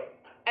showing.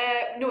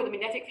 No, the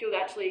magnetic field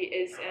actually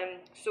is,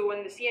 so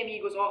when the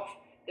CME goes off,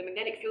 the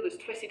magnetic field is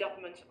twisted up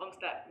amongst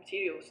that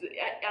material, so that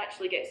it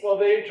actually gets... Well,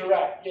 they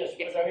interact, yes.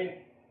 Yes. But I mean,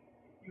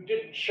 you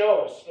didn't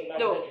show us the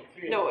magnetic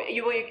field. No,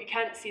 you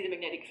can't see the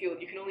magnetic field.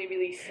 You can only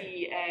really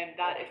see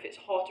that if it's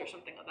hot or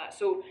something like that.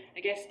 So I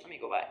guess, let me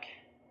go back.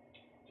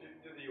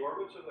 Did the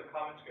orbits of the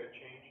comets get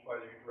changed by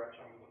the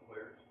interaction with the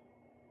flares?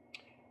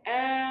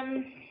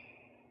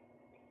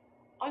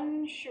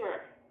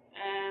 Unsure.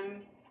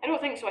 I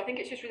don't think so. I think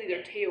it's just really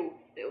their tail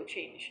that will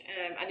change,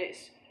 and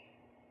it's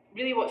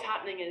really what's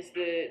happening is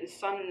the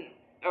sun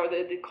or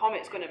the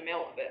comet's going to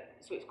melt a bit,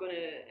 so it's going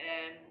to.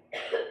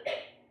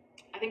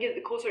 I think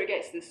the closer it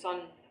gets to the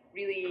sun,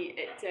 really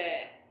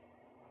the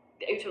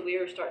outer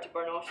layers start to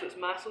burn off, so its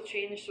mass will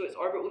change, so its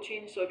orbit will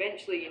change. So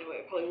eventually,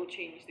 it probably will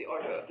change the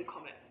orbit of the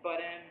comet,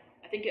 but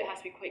I think it has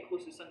to be quite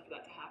close to the sun for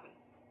that to happen.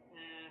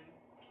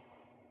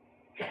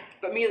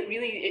 But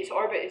really, its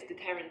orbit is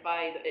determined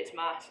by its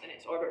mass and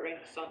its orbit around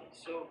the sun.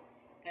 So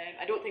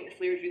I don't think the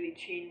flares really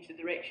change the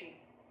direction.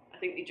 I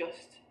think they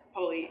just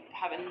probably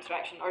have an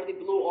interaction, or they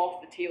blow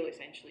off the tail.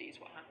 Essentially, is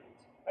what happens.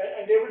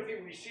 And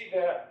everything we see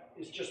there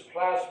is just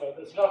plasma.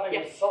 There's nothing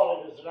as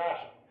solid as an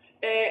atom.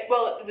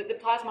 Well, the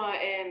plasma.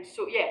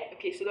 So yeah,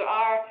 okay. So there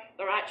are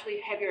actually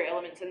heavier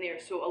elements in there.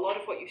 So a lot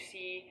of what you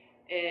see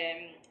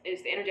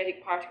is the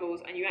energetic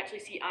particles, and you actually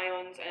see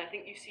ions, and I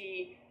think you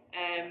see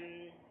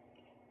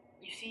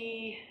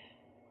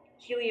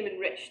helium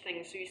enriched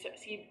things. So you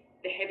see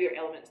the heavier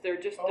elements.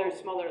 They're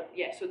smaller.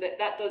 Yeah. So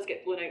that does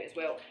get blown out as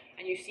well.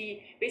 And you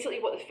see basically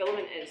what the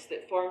filament is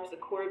that forms the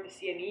core of the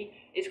CME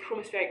is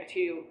chromospheric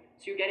material.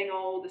 So you're getting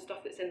all the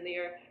stuff that's in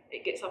there.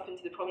 It gets up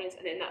into the prominence,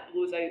 and then that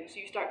blows out. So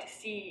you start to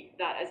see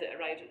that as it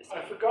arrives at the sun.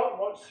 I've forgotten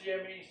what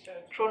CME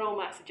stands for. Coronal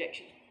mass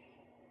ejection.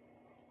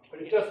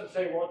 But it doesn't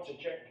say what's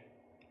ejected.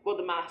 Well,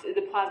 the plasma is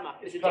plasma.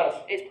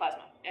 Is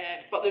plasma.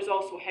 But there's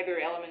also heavier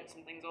elements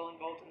and things all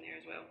involved in there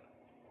as well.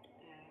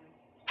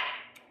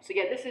 So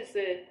yeah, this is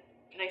the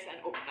nice and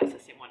that's the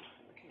same one.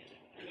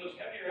 Do those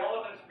heavier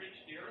elements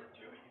reach the Earth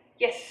too?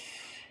 Yes,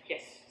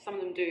 some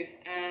of them do.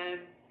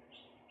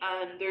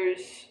 And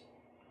there's,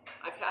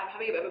 I'm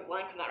having a bit of a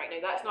blank on that right now.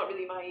 That's not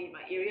really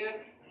my area,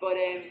 but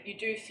you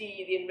do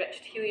see the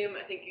enriched helium.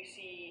 I think you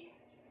see,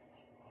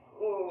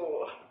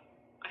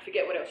 I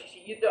forget what else you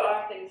see. There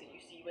are things that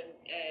you see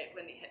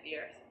when they hit the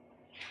Earth.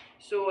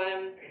 So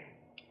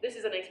this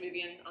is a nice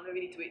movie, and I'll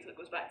maybe need to wait till it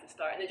goes back to the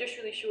start. And it just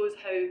really shows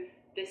how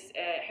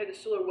how the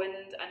solar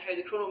wind and how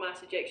the coronal mass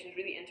ejections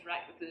really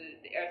interact with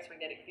the Earth's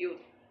magnetic field.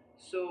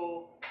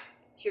 So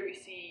here we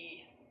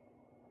see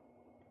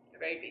a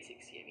very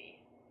basic CME.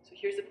 So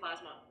here's the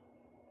plasma.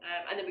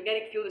 And the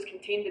magnetic field is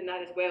contained in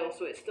that as well,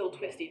 so it's still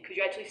twisted, because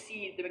you actually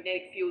see the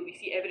magnetic field, we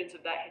see evidence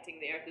of that hitting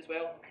the Earth as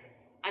well.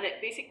 And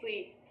it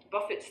basically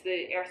buffets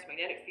the Earth's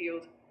magnetic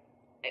field,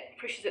 it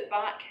pushes it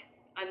back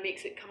and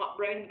makes it come up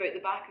round about the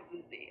back of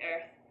the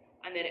Earth,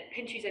 and then it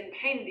pinches in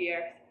behind the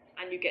Earth,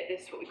 and you get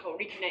this, what we call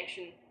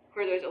reconnection,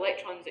 where there's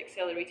electrons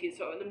accelerated,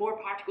 so the more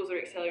particles are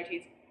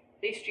accelerated,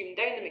 they stream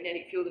down the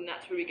magnetic field, and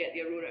that's where we get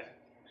the aurora.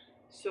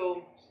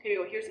 So here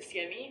we go, here's the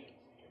CME.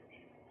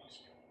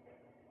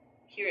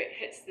 Here it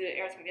hits the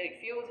Earth's magnetic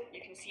field.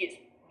 You can see it's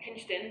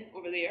pinched in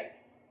over there,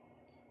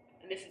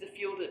 and this is the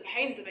field that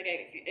behind the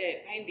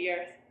behind the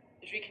Earth.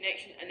 There's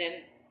reconnection, and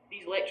then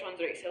these electrons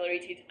are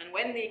accelerated, and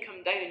when they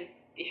come down,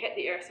 they hit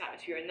the Earth's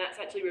atmosphere, and that's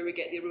actually where we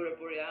get the Aurora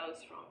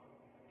Borealis from.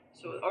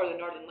 So, or the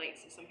Northern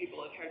Lights, as some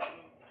people have heard of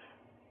them.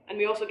 And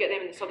we also get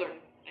them in the southern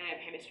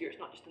hemisphere. It's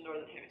not just the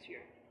northern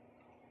hemisphere.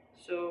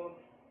 So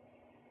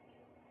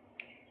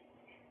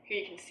here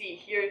you can see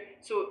here.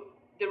 So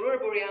the Aurora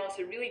Borealis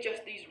are really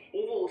just these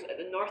ovals at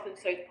the north and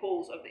south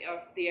poles of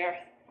the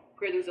Earth,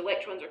 where those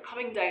electrons are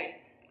coming down,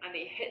 and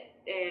they hit.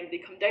 They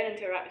come down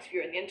into our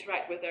atmosphere, and they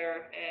interact with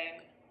our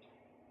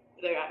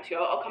atmosphere.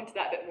 I'll come to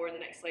that a bit more in the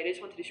next slide. I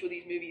just wanted to show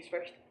these movies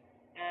first.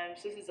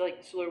 So this is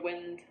like the solar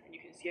wind, and you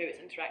can see how it's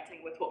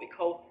interacting with what we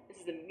call, this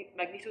is the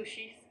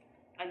magnetosheath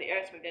and the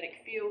Earth's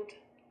magnetic field,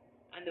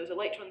 and those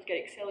electrons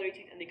get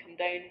accelerated and they come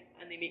down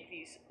and they make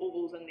these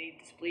ovals and they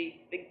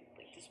display big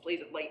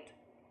displays of light.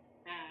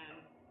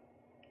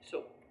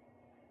 So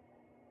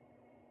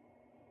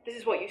this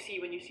is what you see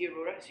when you see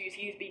aurora. So you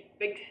see these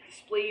big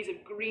displays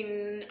of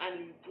green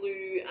and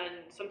blue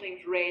and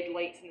sometimes red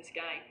lights in the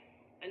sky.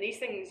 And these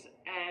things,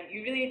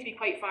 you really need to be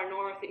quite far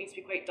north, it needs to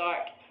be quite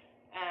dark.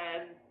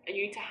 And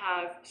you need to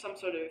have some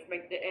sort of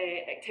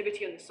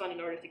activity on the sun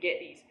in order to get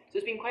these. So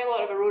there's been quite a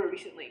lot of aurora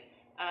recently,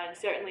 and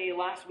certainly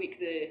last week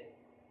there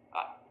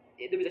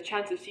was a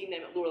chance of seeing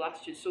them at lower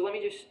latitudes. So let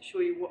me just show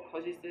you what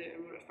causes the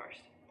aurora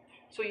first.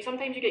 So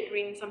sometimes you get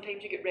green,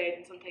 sometimes you get red,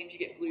 and sometimes you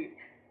get blue.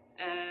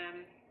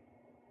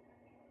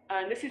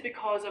 And this is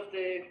because of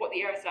what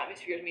the Earth's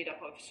atmosphere is made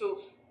up of. So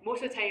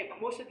most of the time,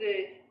 most of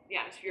the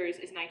atmosphere is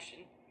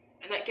nitrogen,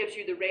 and that gives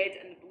you the red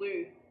and the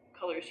blue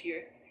colours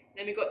here.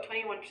 Then we've got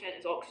 21%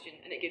 is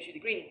oxygen, and it gives you the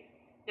green.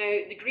 Now,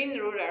 the green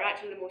aurora are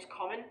actually the most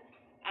common,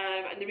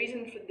 and the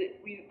reason for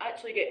we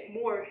actually get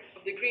more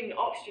of the green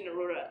oxygen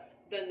aurora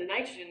than the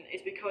nitrogen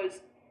is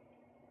because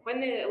when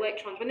the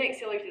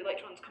accelerated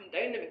electrons come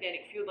down the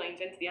magnetic field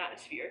lines into the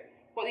atmosphere,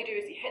 what they do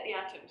is they hit the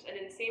atoms, and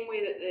in the same way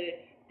that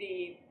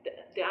the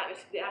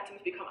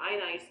atoms become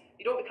ionized,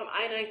 they don't become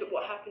ionized, but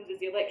what happens is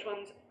the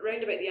electrons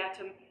around about the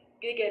atom,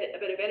 they get a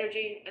bit of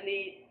energy, and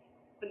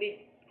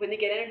when they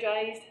get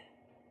energized,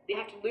 they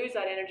have to lose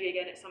that energy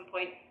again at some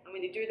point, and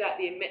when they do that,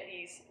 they emit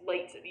these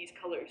lights at these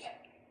colours.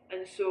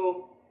 And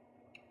so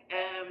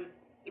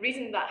the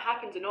reason that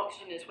happens in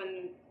oxygen is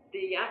when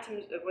the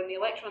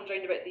electrons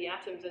round about the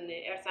atoms in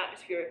the Earth's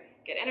atmosphere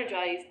get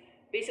energized,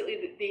 basically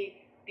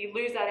they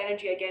lose that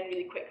energy again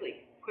really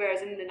quickly.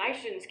 Whereas in the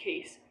nitrogen's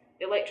case,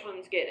 the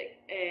electrons get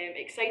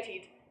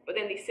excited, but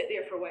then they sit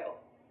there for a while,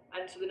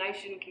 and so the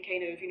nitrogen can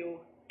kind of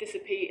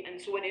dissipate, and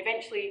so when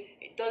eventually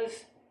it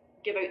does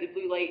give out the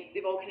blue light,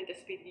 they've all kind of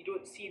dissipated. You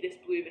don't see this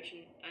blue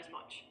emission as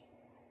much.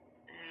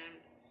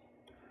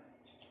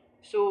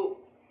 So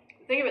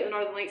the thing about the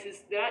Northern Lights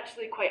is they're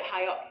actually quite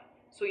high up.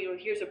 So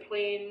here's the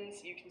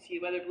plains, you can see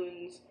the weather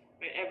balloons,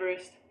 Mount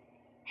Everest.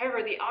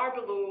 However, they are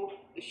below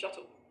the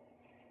shuttle,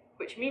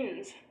 which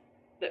means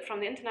that from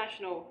the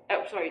international,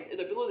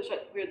 they're below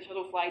where the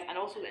shuttle flies, and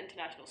also the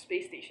International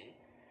Space Station.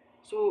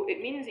 So it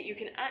means that you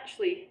can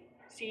actually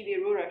see the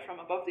aurora from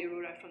above the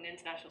aurora from the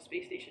International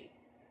Space Station.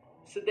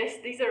 So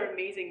these are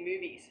amazing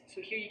movies.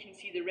 So here you can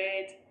see the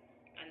red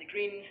and the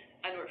green,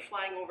 and we're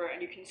flying over,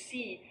 and you can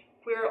see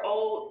where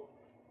all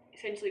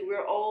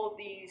of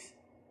these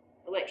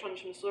electrons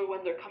from the solar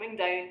wind are coming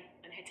down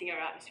and hitting our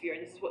atmosphere,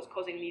 and this is what's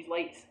causing these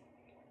lights.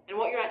 And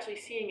what you're actually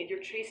seeing is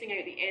you're tracing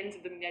out the ends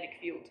of the magnetic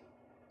field.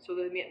 So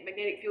the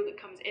magnetic field that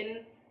comes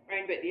in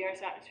around about the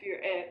Earth's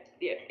atmosphere,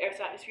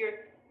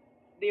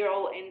 they're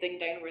all ending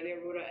down where the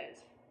aurora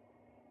is.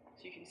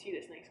 So you can see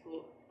this nice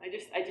glow. I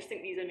just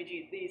think these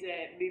movies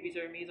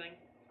are amazing.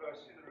 So I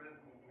see the red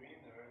and the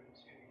green there. I didn't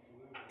see any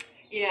blue.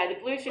 Yeah, the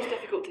blue is just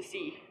difficult to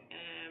see.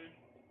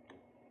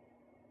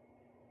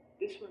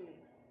 This one.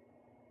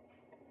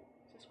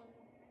 Is this one?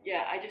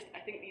 Yeah, I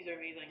think these are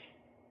amazing.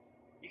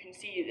 You can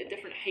see at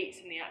different heights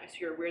in the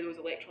atmosphere where those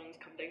electrons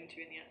come down to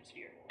in the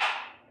atmosphere.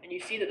 And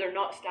you see that they're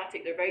not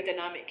static, they're very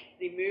dynamic.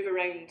 They move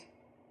around,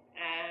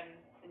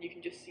 and you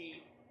can just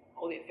see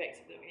all the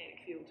effects of the magnetic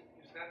field.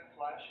 Is that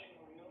flashing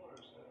real, or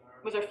is that an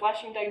Was there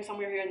flashing down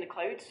somewhere here in the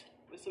clouds?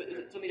 Was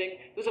it something down?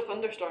 Those are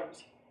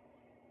thunderstorms.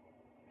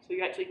 So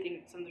you're actually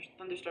seeing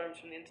thunderstorms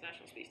from the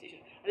International Space Station.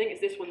 I think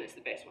it's this one that's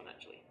the best one,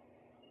 actually.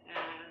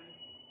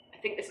 I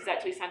think this is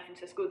actually San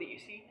Francisco that you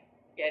see.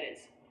 Yeah, it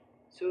is.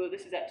 So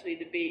this is actually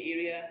the Bay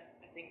Area,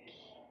 I think,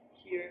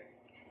 here.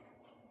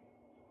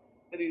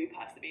 Maybe we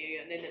passed the Bay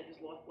Area, and then there's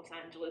Los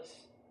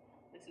Angeles.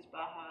 This is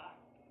Baja,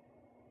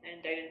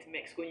 and down into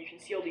Mexico. And you can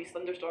see all these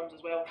thunderstorms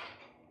as well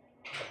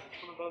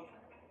from above.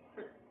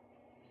 And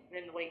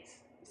then the lights,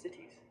 the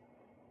cities.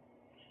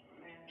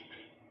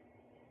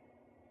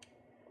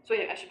 So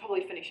yeah, I should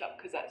probably finish up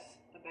because that's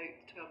about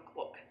 12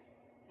 o'clock.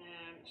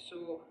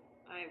 So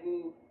I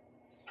will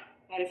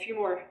add a few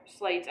more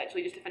slides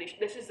actually just to finish.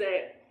 This is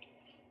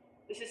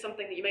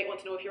something that you might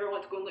want to know if you ever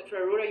want to go and look for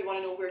aurora. You want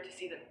to know where to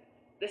see them.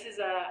 This is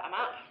a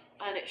map,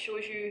 and it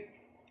shows you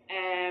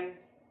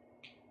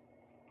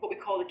what we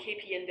call the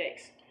KP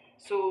index.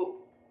 So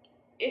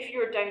if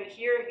you're down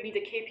here, you need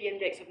a KP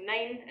index of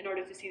 9 in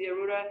order to see the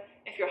aurora.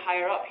 If you're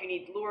higher up, you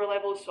need lower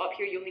levels. So up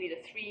here, you only need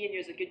a 3, and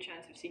there's a good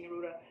chance of seeing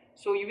aurora.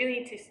 So you really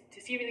need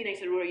to see really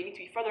nice aurora. You need to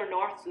be further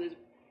north, so there's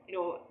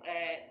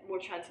more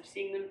chance of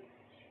seeing them.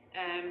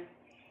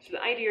 So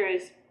the idea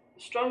is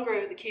the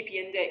stronger the KP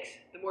index,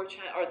 the more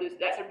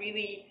that's a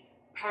really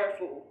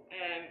powerful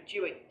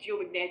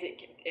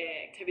geomagnetic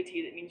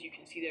activity that means you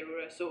can see the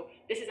aurora. So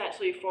this is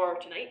actually for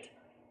tonight.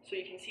 So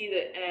you can see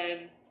that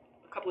a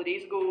couple of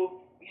days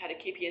ago we had a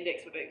KP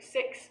index of about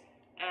 6,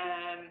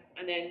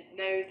 and then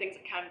now things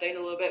have calmed down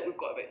a little bit. We've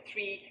got about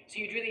 3. So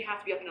you'd really have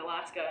to be up in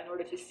Alaska in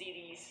order to see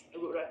these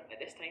aurora at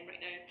this time right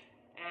now.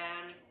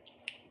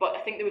 But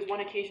I think there was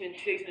one occasion in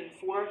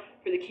 2004 where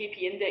the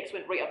KP index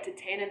went right up to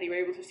 10, and they were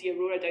able to see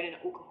aurora down in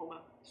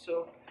Oklahoma.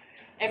 So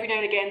every now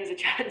and again there's a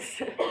chance,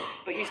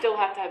 but you still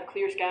have to have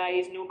clear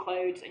skies, no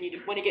clouds, and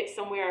you want to get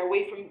somewhere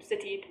away from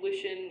city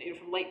pollution,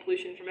 from light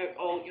pollution, from out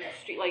all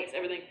street lights,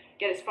 everything.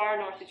 Get as far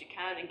north as you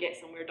can and get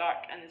somewhere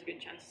dark, and there's a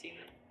good chance of seeing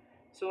them.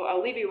 So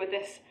I'll leave you with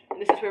this,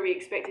 and this is where we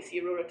expect to see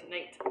aurora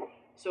tonight.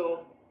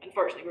 So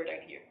unfortunately we're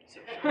down here.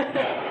 So.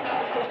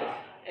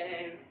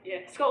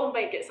 Yeah, Scotland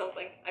might get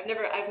something. I've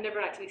never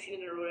actually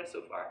seen an aurora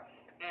so far.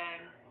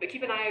 But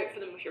keep an eye out for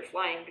them if you're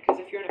flying, because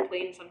if you're in a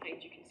plane,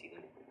 sometimes you can see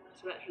them.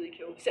 So that's really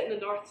cool. Sit in the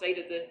north side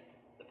of the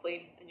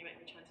plane, and you might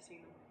have a chance of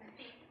seeing them.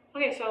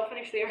 Okay, so I'll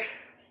finish there.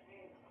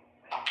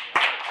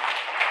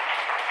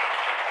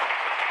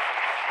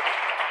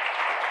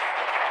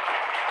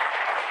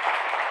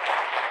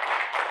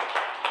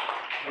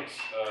 Thanks.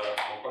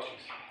 More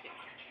questions?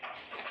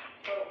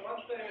 So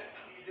one thing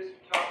you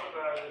didn't talk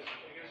about is, I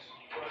guess,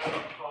 what I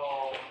would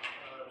call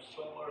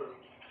solar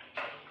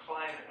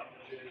climate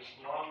is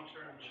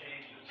long-term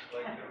changes.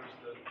 Like there was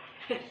the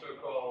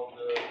so-called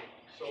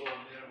solar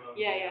minimum.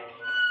 Yeah.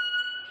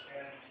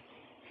 And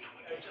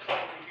I'd just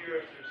like to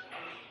hear if there's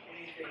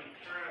anything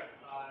current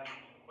on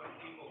what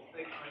people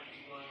think might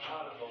be going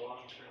on in the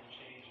long-term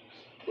changes.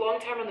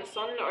 Long-term on the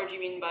sun, or do you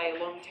mean by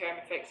long-term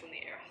effects on the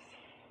Earth?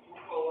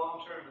 Well,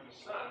 long-term in the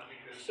sun,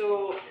 because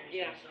So, changes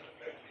yeah. in the sun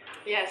affect the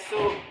Earth. Yeah,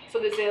 so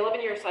there's the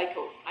 11-year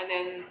cycle, and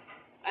then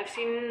I've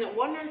seen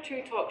 1 or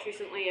 2 talks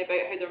recently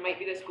about how there might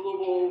be this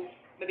global,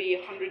 maybe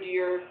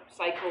 100-year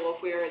cycle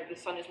of where the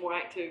sun is more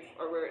active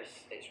or where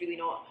it's really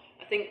not.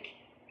 I think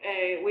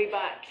way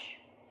back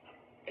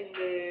in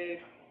the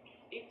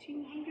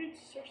 1800s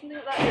or something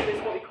like that, there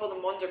was what we call the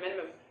Maunder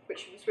minimum,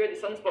 which was where the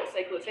sunspot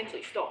cycle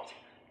essentially stopped.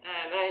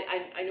 And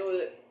I know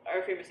that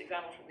our famous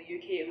example from the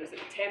UK was that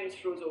the Thames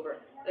froze over,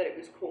 that it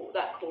was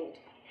that cold.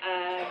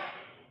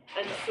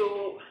 And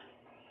so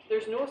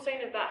there's no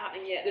sign of that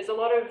happening yet. There is a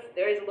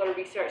lot of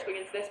research going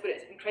into this, but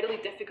it's incredibly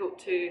difficult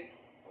to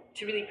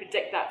really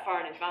predict that far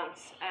in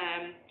advance.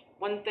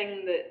 One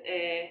thing that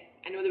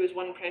I know there was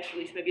one press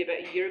release maybe about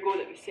a year ago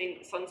that was saying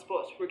that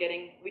sunspots were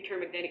getting weaker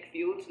magnetic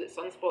fields, so that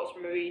sunspots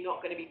were maybe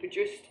not going to be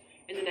produced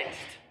in the next,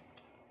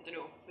 I don't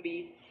know,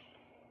 maybe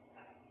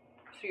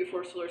 3 or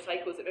 4 solar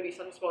cycles, that maybe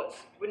sunspots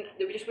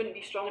just wouldn't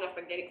be strong enough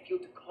magnetic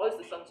field to cause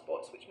the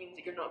sunspots, which means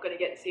that you're not going to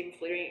get the same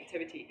flaring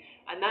activity.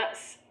 And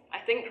that's, I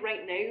think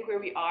right now where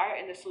we are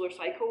in the solar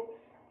cycle,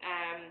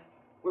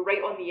 we're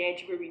right on the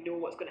edge where we know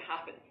what's going to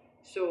happen.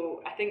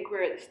 So I think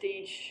we're at the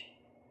stage,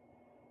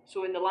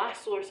 so in the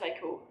last solar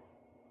cycle,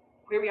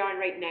 where we are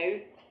right now,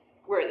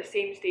 we're at the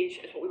same stage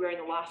as what we were in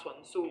the last one.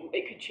 So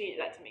it could change,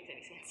 that doesn't make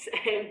any sense.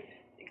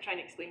 Trying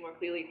to explain more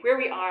clearly. Where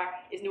we are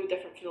is no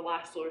different from the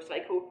last solar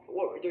cycle,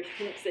 but there's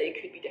hints that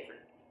it could be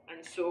different. And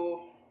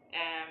so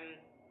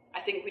I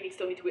think we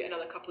still need to wait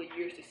another couple of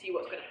years to see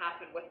what's going to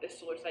happen with this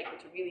solar cycle,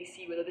 to really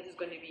see whether this is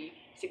going to be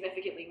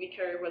significantly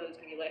weaker, whether there's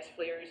going to be less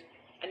flares,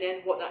 and then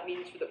what that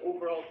means for the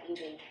overall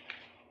global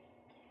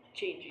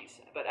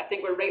changes. But I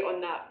think we're right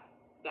on that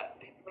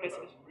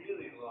precipice. What about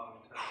really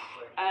long time?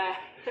 Like,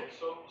 is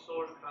the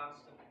solar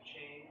constant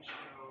change,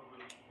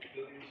 over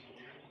billions of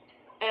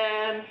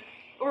years?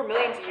 Over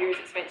millions of years,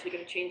 it's eventually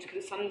going to change,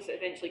 because the sun's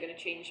eventually going to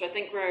change. So I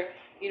think we're,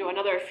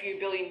 another few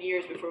billion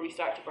years before we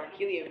start to burn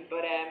helium.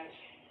 But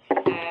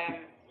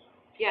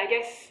yeah, I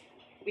guess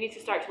we need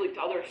to start to look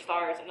to other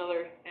stars and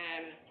other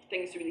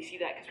things to really see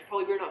that,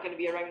 because we're not going to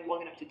be around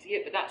long enough to see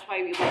it. But that's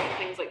why we look at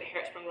things like the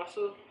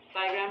Hertzsprung-Russell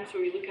diagram.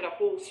 So we look at a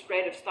whole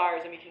spread of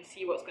stars, and we can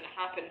see what's going to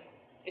happen,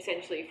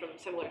 essentially, from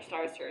similar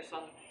stars to our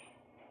sun.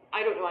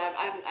 I don't know.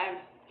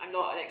 I'm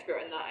not an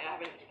expert in that. I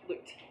haven't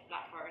looked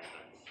that far in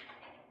advance.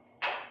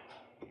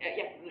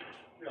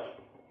 Yeah.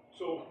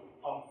 So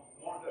I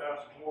wanted to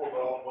ask more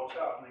about what's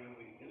happening in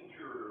the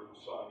interior of the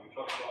sun. You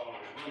touched on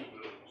it a little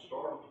bit at the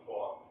start of the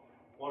talk.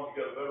 Wanted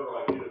to get a better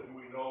idea. Do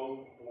we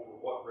know over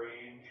what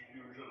range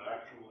fusion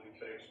actually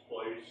takes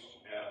place,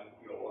 and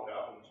what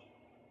happens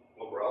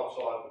when we're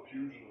outside the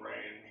fusion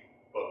range,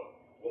 but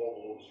well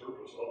below the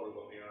surface, other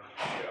than the energy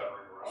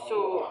scattering around?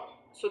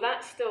 So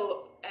that's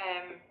still.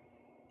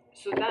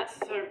 So that's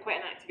sort of quite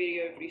an active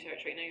area of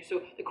research right now.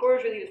 So the core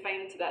is really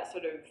defined to that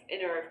sort of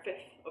inner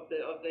fifth of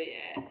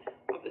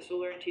the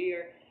solar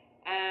interior.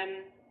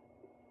 You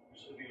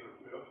said the inner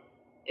fifth?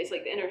 It's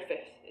like the inner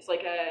fifth. It's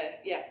like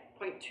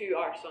 0.2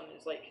 our sun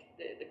is like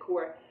the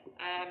core.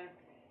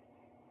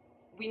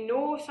 We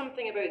know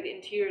something about the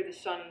interior of the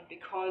sun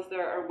because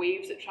there are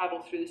waves that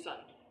travel through the sun.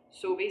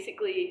 So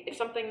basically, if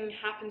something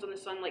happens on the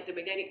sun, like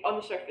on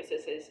the surface,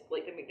 this is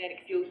like the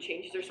magnetic field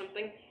changes or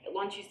something, it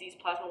launches these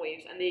plasma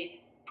waves, and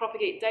they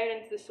propagate down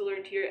into the solar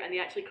interior, and they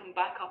actually come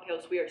back up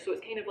elsewhere. So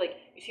it's kind of like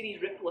you see these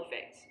ripple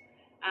effects,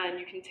 and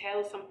you can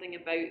tell something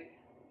about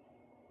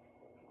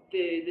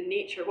the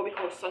nature, what we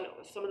call some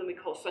of them we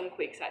call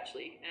sunquakes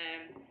actually,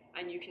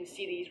 and you can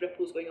see these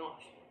ripples going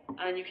off,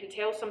 and you can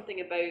tell something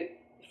about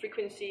the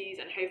frequencies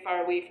and how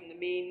far away from the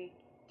main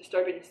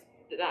disturbance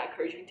that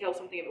occurs. You can tell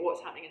something about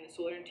what's happening in the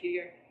solar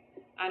interior.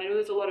 And I know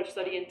there's a lot of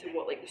study into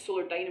what, like, the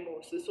solar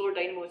dynamo. So the solar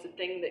dynamo is the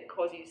thing that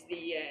causes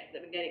the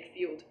magnetic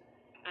field.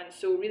 And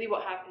so really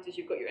what happens is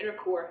you've got your inner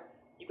core,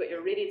 you've got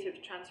your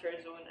radiative transfer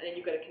zone, and then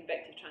you've got a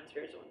convective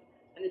transfer zone.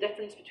 And the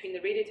difference between the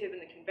radiative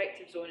and the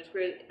convective zone is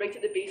where, right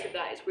at the base of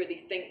that, is where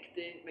they think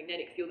the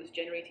magnetic field is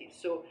generated.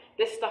 So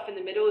this stuff in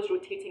the middle is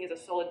rotating as a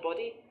solid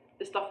body.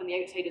 The stuff on the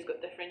outside has got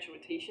differential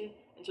rotation,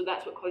 and so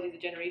that's what causes the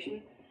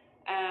generation.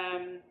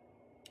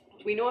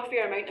 We know a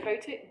fair amount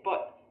about it,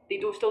 but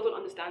they still don't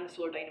understand the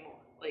solar dynamo.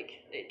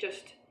 Like,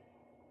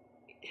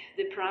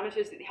 the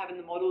parameters that they have in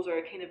the models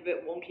are kind of a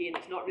bit wonky, and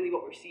it's not really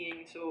what we're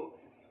seeing. So,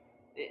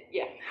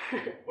 yeah.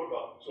 What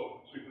about, so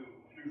the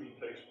fusion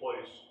takes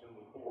place in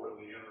the core,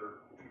 in the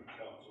inner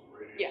 2/10 of the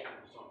radius in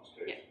the sun's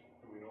case.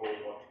 Do we know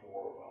much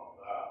more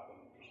about that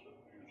than just that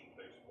the fusion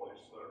takes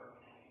place there?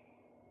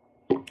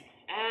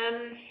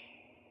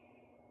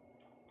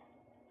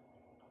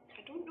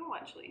 I don't know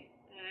actually.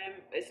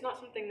 It's not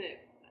something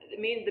that the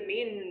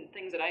main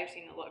things that I've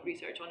seen a lot of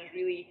research on is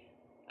really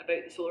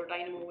about the solar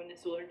dynamo and the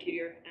solar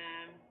interior.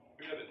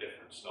 We know that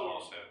different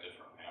stars have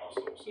different power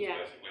sources. Yeah.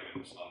 Basically,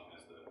 when the sun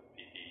has the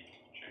PP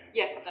chain.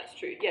 Yeah, that's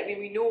true. Yeah, I mean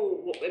we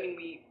know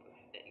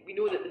we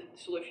know that the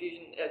solar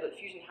fusion, that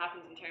fusion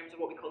happens in terms of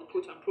what we call the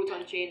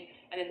proton-proton chain,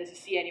 and then there's a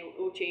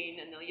CNO chain,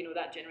 and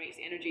that generates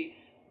the energy.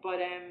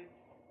 But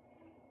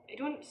I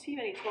don't see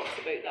many talks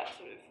about that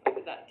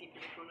about that deep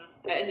in the corona,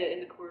 in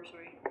the core.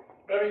 Sorry.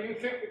 But you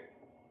think the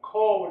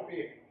core would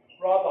be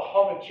rather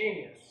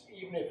homogeneous,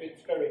 even if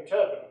it's very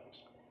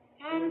turbulent?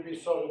 It would be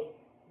sort of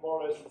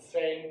more or less the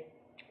same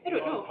in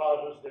one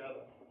part as the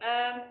other.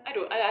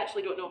 I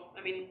actually don't know.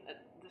 I mean,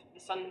 the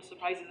sun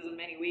surprises us in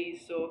many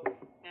ways, so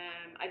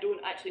I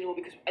don't actually know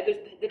because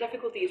the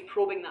difficulty is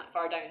probing that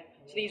far down.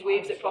 So these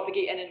waves that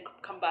propagate in and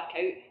come back out,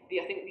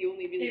 I think they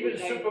only really even go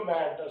down.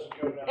 Superman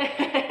doesn't go down.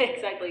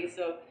 Exactly.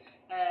 So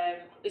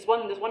there's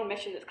one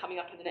mission that's coming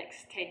up in the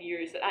next 10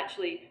 years that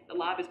actually the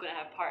lab is going to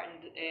have part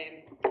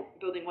in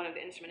building one of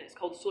the instruments. It's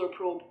called Solar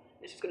Probe.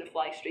 It's just going to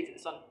fly straight at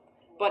the sun.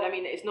 But I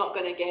mean, it's not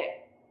going to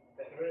get.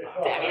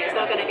 It's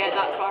not going to get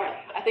that far.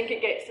 I think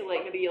it gets to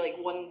like maybe like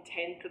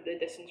 1/10 of the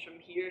distance from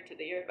here to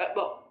there. But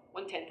well,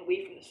 1/10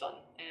 away from the sun.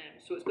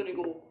 So it's going to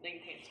go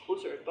 9/10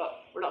 closer.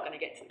 But we're not going to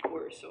get to the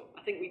core. So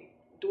I think we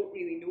don't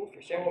really know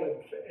for certain.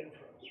 All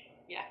inference.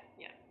 Yeah.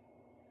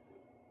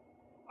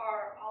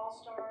 Are all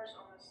stars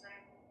on the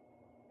same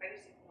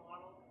basic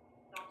model?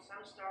 Not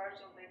some stars,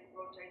 don't they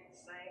rotate the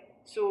same?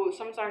 So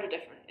some stars are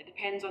different. It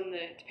depends on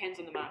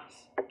the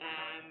mass.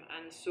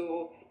 And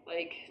so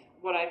like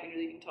what I've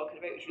really been talking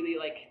about is really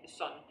like the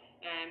sun.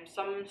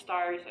 Some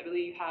stars I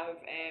believe have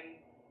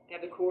they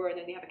have the core and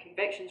then they have a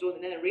convection zone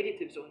and then a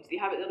radiative zone. So they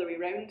have it the other way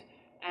around.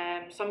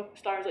 Some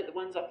stars like the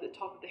ones up at the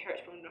top of the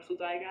Hertzsprung-Russell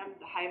diagram,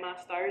 the high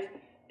mass stars,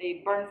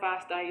 they burn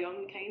fast, die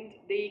young kind.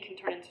 They can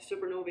turn into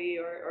supernovae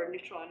or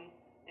neutron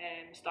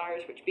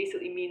stars, which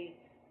basically mean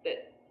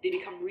that they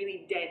become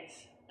really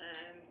dense,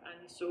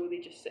 and so they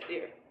just sit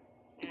there.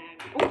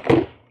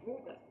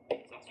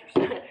 That's disastrous.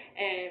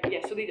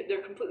 Yeah, so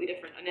they're completely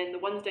different. And then the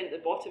ones down at the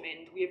bottom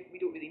end, we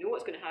don't really know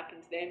what's going to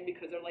happen to them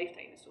because their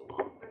lifetime is so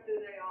long. But do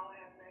they all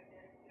have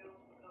magnetic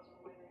fields because of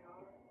the way they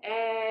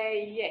are?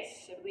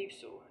 Yes, I believe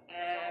so.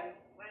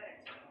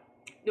 Planets.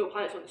 No,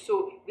 planets don't.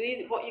 So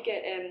really, what you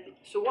get,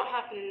 so what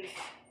happens?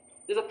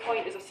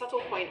 There's a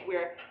subtle point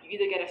where you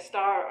either get a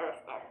star or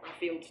a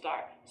failed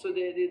star. So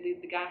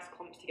the gas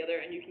clumps together,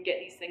 and you can get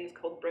these things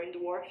called brown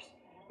dwarfs,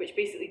 which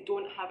basically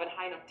don't have a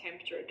high enough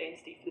temperature or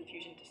density for the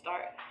fusion to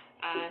start,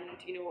 and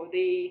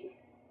they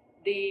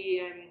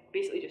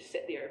basically just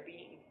sit there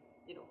being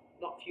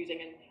not fusing,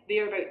 and they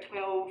are about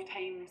 12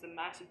 times the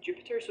mass of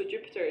Jupiter. So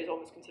Jupiter is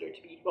almost considered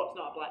to be, well, it's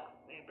not a black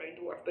brown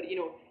dwarf, but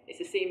it's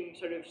the same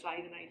sort of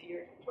size and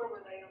idea. Where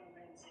were they on the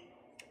main scene?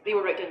 They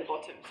were right down the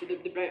bottom. So the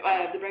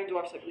brown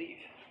dwarfs, I believe.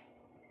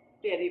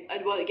 Yeah,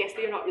 well, I guess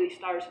they're not really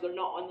stars, so they're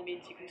not on the main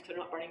sequence because they're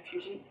not burning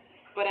fusion.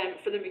 But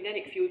for the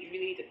magnetic field, you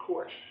really need a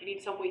core. You need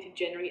some way to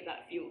generate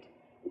that field.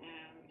 And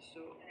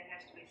it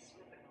has to be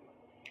slipping.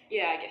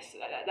 Yeah, I guess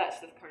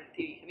that's the current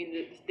theory. I mean,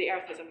 the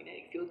Earth has a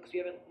magnetic field because we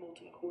have a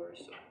molten core.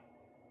 So.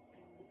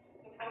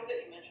 The probe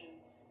that you mentioned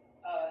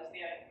is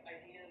the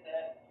idea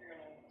that you're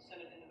going to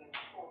send it into the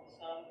core of the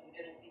sun and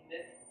it'll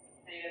emit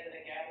data that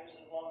it gathers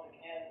as long as it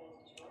can until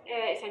it's destroyed.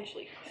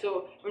 Essentially.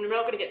 So we're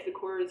not going to get to the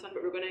core of the sun,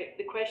 but we're going to.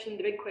 The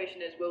big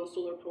question is, will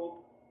Solar Probe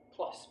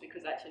Plus?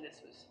 Because actually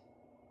this was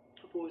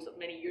proposed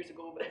many years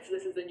ago, but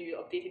this is the new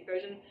updated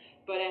version.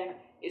 But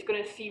it's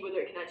going to see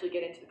whether it can actually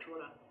get into the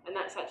corona, and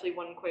that's actually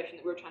one question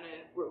that we're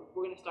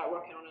going to start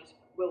working on is,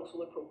 will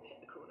Solar Probe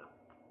hit the corona?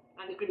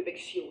 And there's going to be a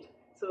big shield.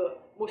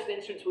 So most of the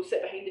instruments will sit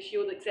behind the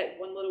shield, except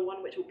one little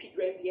one which will peek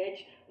around the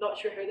edge. Not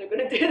sure how they're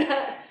going to do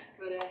that,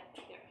 but yeah.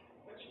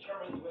 What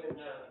determines when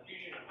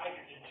fusion of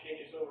hydrogen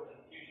changes over to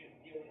the fusion of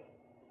helium?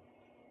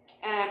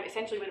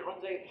 Essentially when it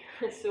runs out.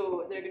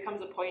 So there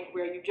becomes a point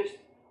where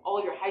all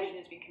of your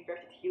hydrogen has been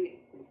converted to helium,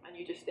 and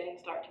you just then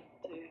start to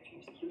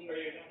fuse the helium.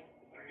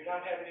 Are you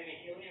not having any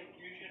helium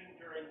fusion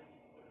during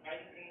when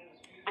hydrogen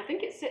is fused? I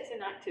think it sits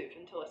inactive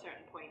until a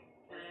certain point.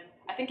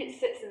 I think it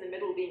sits in the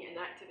middle being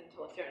inactive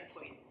until a certain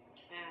point.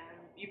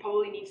 You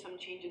probably need some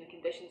change in the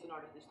conditions in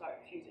order to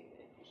start fusing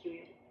the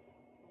helium.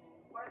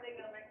 What are they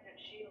going to make that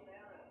shield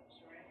out of,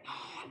 Saran?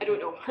 I don't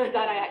know.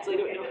 That I actually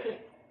don't know.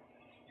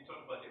 You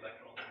talked about the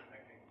electrons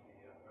impacting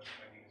the Earth's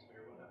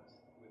magnetosphere. What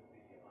happens with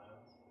the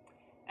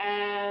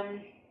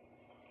ions?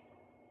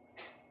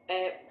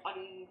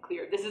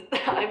 Unclear. This is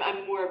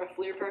I'm more of a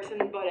flare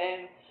person, but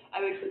I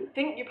would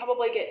think you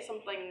probably get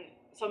some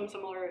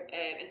similar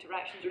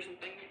interactions or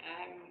something.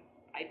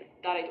 I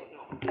don't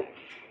know.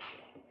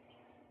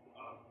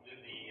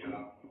 Do the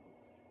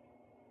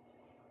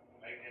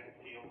magnetic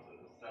fields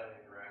of the sun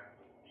interact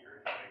with the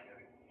Earth's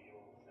magnetic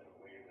fields in a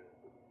way that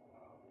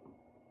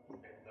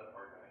spins up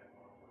our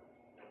dynamo or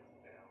spins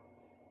it down?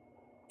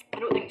 I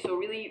don't think so.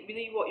 Really,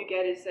 what you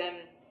get is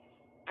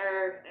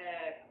our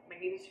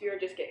magnetosphere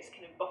just gets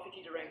kind of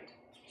buffeted around.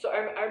 So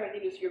our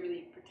magnetosphere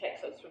really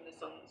protects us from the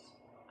sun's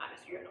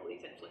atmosphere and all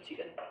these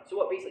influences. And so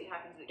what basically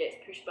happens is it gets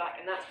pushed back,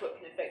 and that's what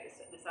can affect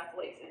the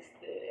satellites, is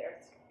the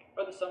Earth's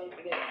or the sun's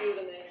magnetic field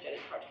and the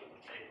energetic particles.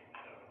 In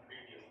a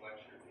previous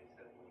lecture, they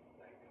said the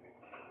magnetic field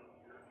of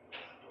the Earth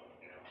was going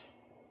down,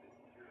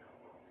 disappeared on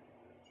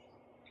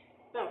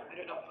 1 No, I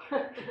don't know.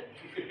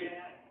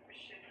 Yeah, for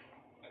sure.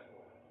 I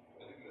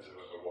think there's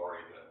a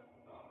worry that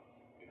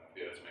if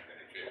the Earth's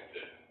magnetic field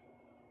did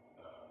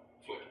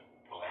flip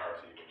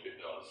polarity, which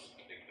it does.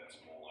 I think that's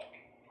more like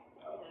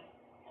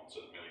on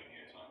sort of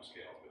million-year time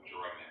scales. But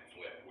during that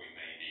flip, we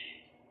may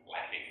be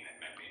lacking that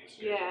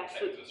magnetosphere to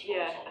protect us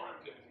from solar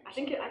activity. I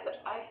think I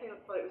thought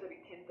it was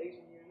like 10,000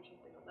 years or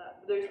something like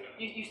that. But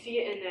you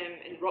see it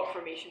in rock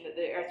formation that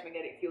the Earth's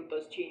magnetic field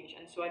does change,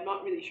 and so I'm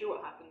not really sure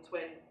what happens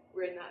when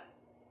we're in that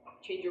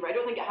change over. I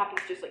don't think it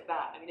happens just like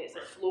that. I mean, it's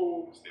a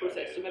slow It's the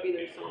process, idea so maybe that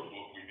there's we've some.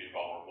 been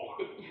vulnerable.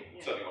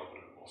 Yeah. Certainly want to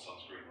put a bit more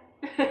sunscreen on.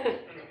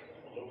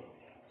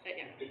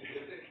 Yeah. Is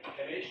the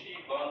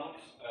MHD bundles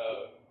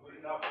good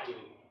enough to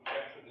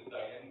capture the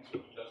dynamics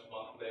of just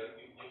one flare?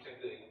 You said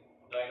the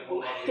dynamo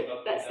bundle is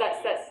not good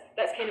enough.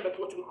 That's kind of a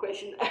political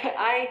question.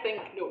 I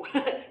think no,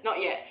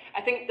 not yet.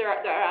 I think there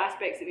are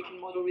aspects that we can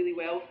model really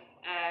well.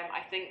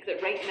 I think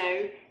that right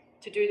now,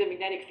 to do the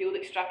magnetic field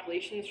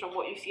extrapolations from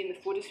what you see in the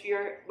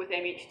photosphere with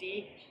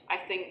MHD, I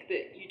think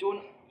that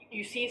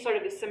you see sort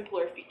of the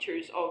simpler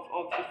features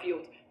of the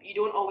field, but you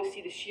don't always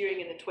see the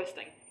shearing and the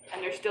twisting.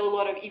 And there's still a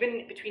lot of,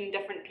 even between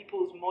different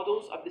people's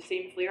models of the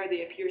same flare,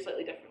 they appear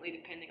slightly differently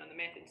depending on the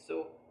method.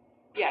 So,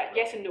 yeah,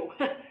 yes and no.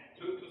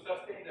 To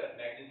sustain that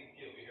magnetic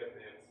field, we have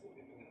to have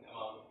significant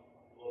amount of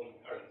volume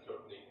current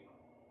circulating.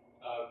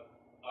 Are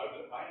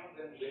the ions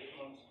and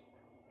electrons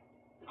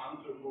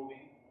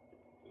counter-moving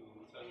to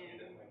sustain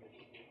that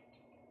magnetic field?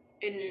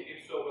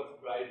 If so, what's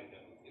driving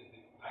them? Is the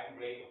time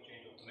rate of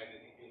change of the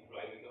magnetic field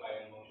driving the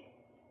ion motion?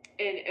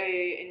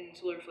 In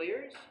solar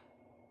flares?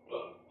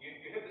 Well,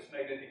 you have this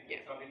magnetic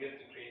field, something has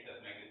to create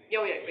that magnetic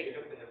Yeah, field. yeah, So right. you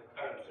have to have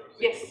current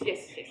circulating.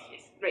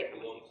 Yes, right.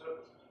 Below the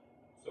surface.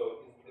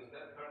 So is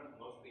that current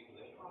mostly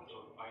electrons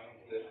or ions,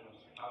 electrons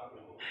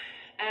counter-moving?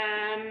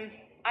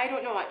 I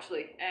don't know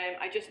actually.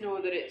 I just know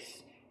that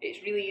it's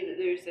really that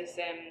there's this.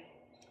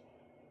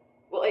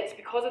 Well, it's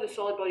because of the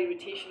solid body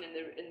rotation in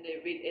the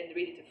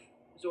radiative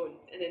zone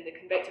and in the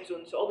convective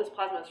zone. So all this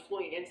plasma is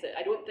flowing against it.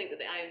 I don't think that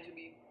the ions will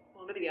be.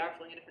 Well, maybe they are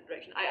flowing in a different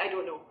direction. I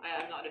don't know.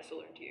 I'm not a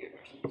solar interior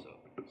person, so.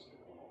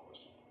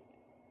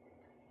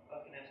 I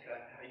can ask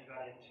how you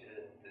got into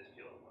this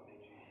field. What made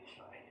you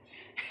decide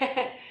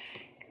to?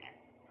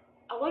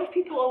 A lot of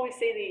people always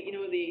say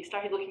they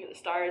started looking at the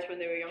stars when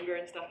they were younger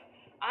and stuff.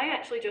 I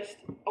actually just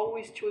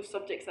always chose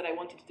subjects that I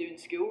wanted to do in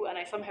school, and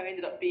I somehow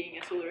ended up being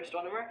a solar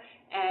astronomer.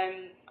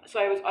 So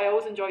I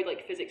always enjoyed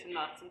like physics and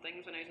maths and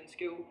things when I was in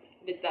school.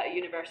 I did that at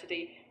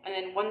university, and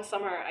then one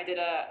summer I did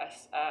a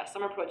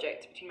summer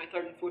project between my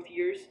 3rd and 4th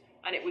years,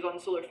 and it was on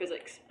solar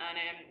physics. And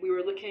we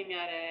were looking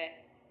at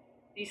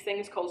these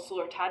things called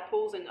solar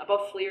tadpoles, and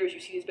above flares you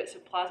see these bits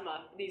of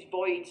plasma, these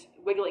voids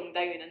wiggling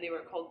down, and they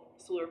were called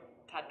solar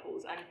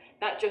tadpoles. And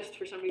that just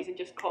for some reason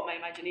just caught my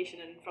imagination,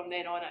 and from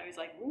then on I was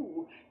like,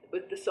 ooh,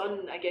 with the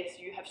sun I guess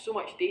you have so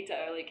much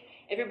data. Like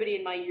everybody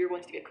in my year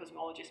wants to be a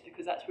cosmologist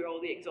because that's where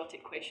all the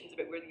exotic questions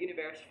about where the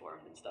universe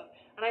formed and stuff.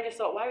 And I just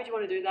thought, why would you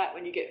want to do that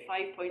when you get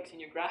 5 points in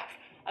your graph?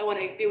 I want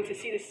to be able to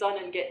see the sun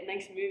and get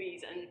nice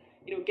movies and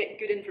get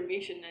good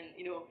information and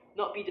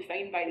not be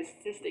defined by the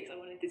statistics. I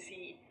wanted to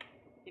see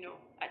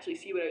actually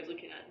see what I was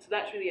looking at. So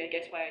that's really I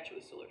guess why I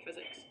chose solar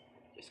physics,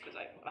 just because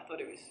I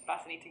thought it was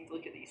fascinating to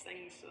look at these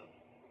things. So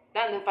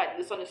that and the fact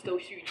that the sun is still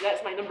huge,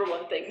 that's my number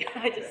one thing.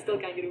 I just still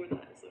can't get over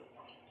that. So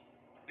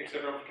Thanks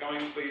everyone for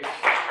coming, please.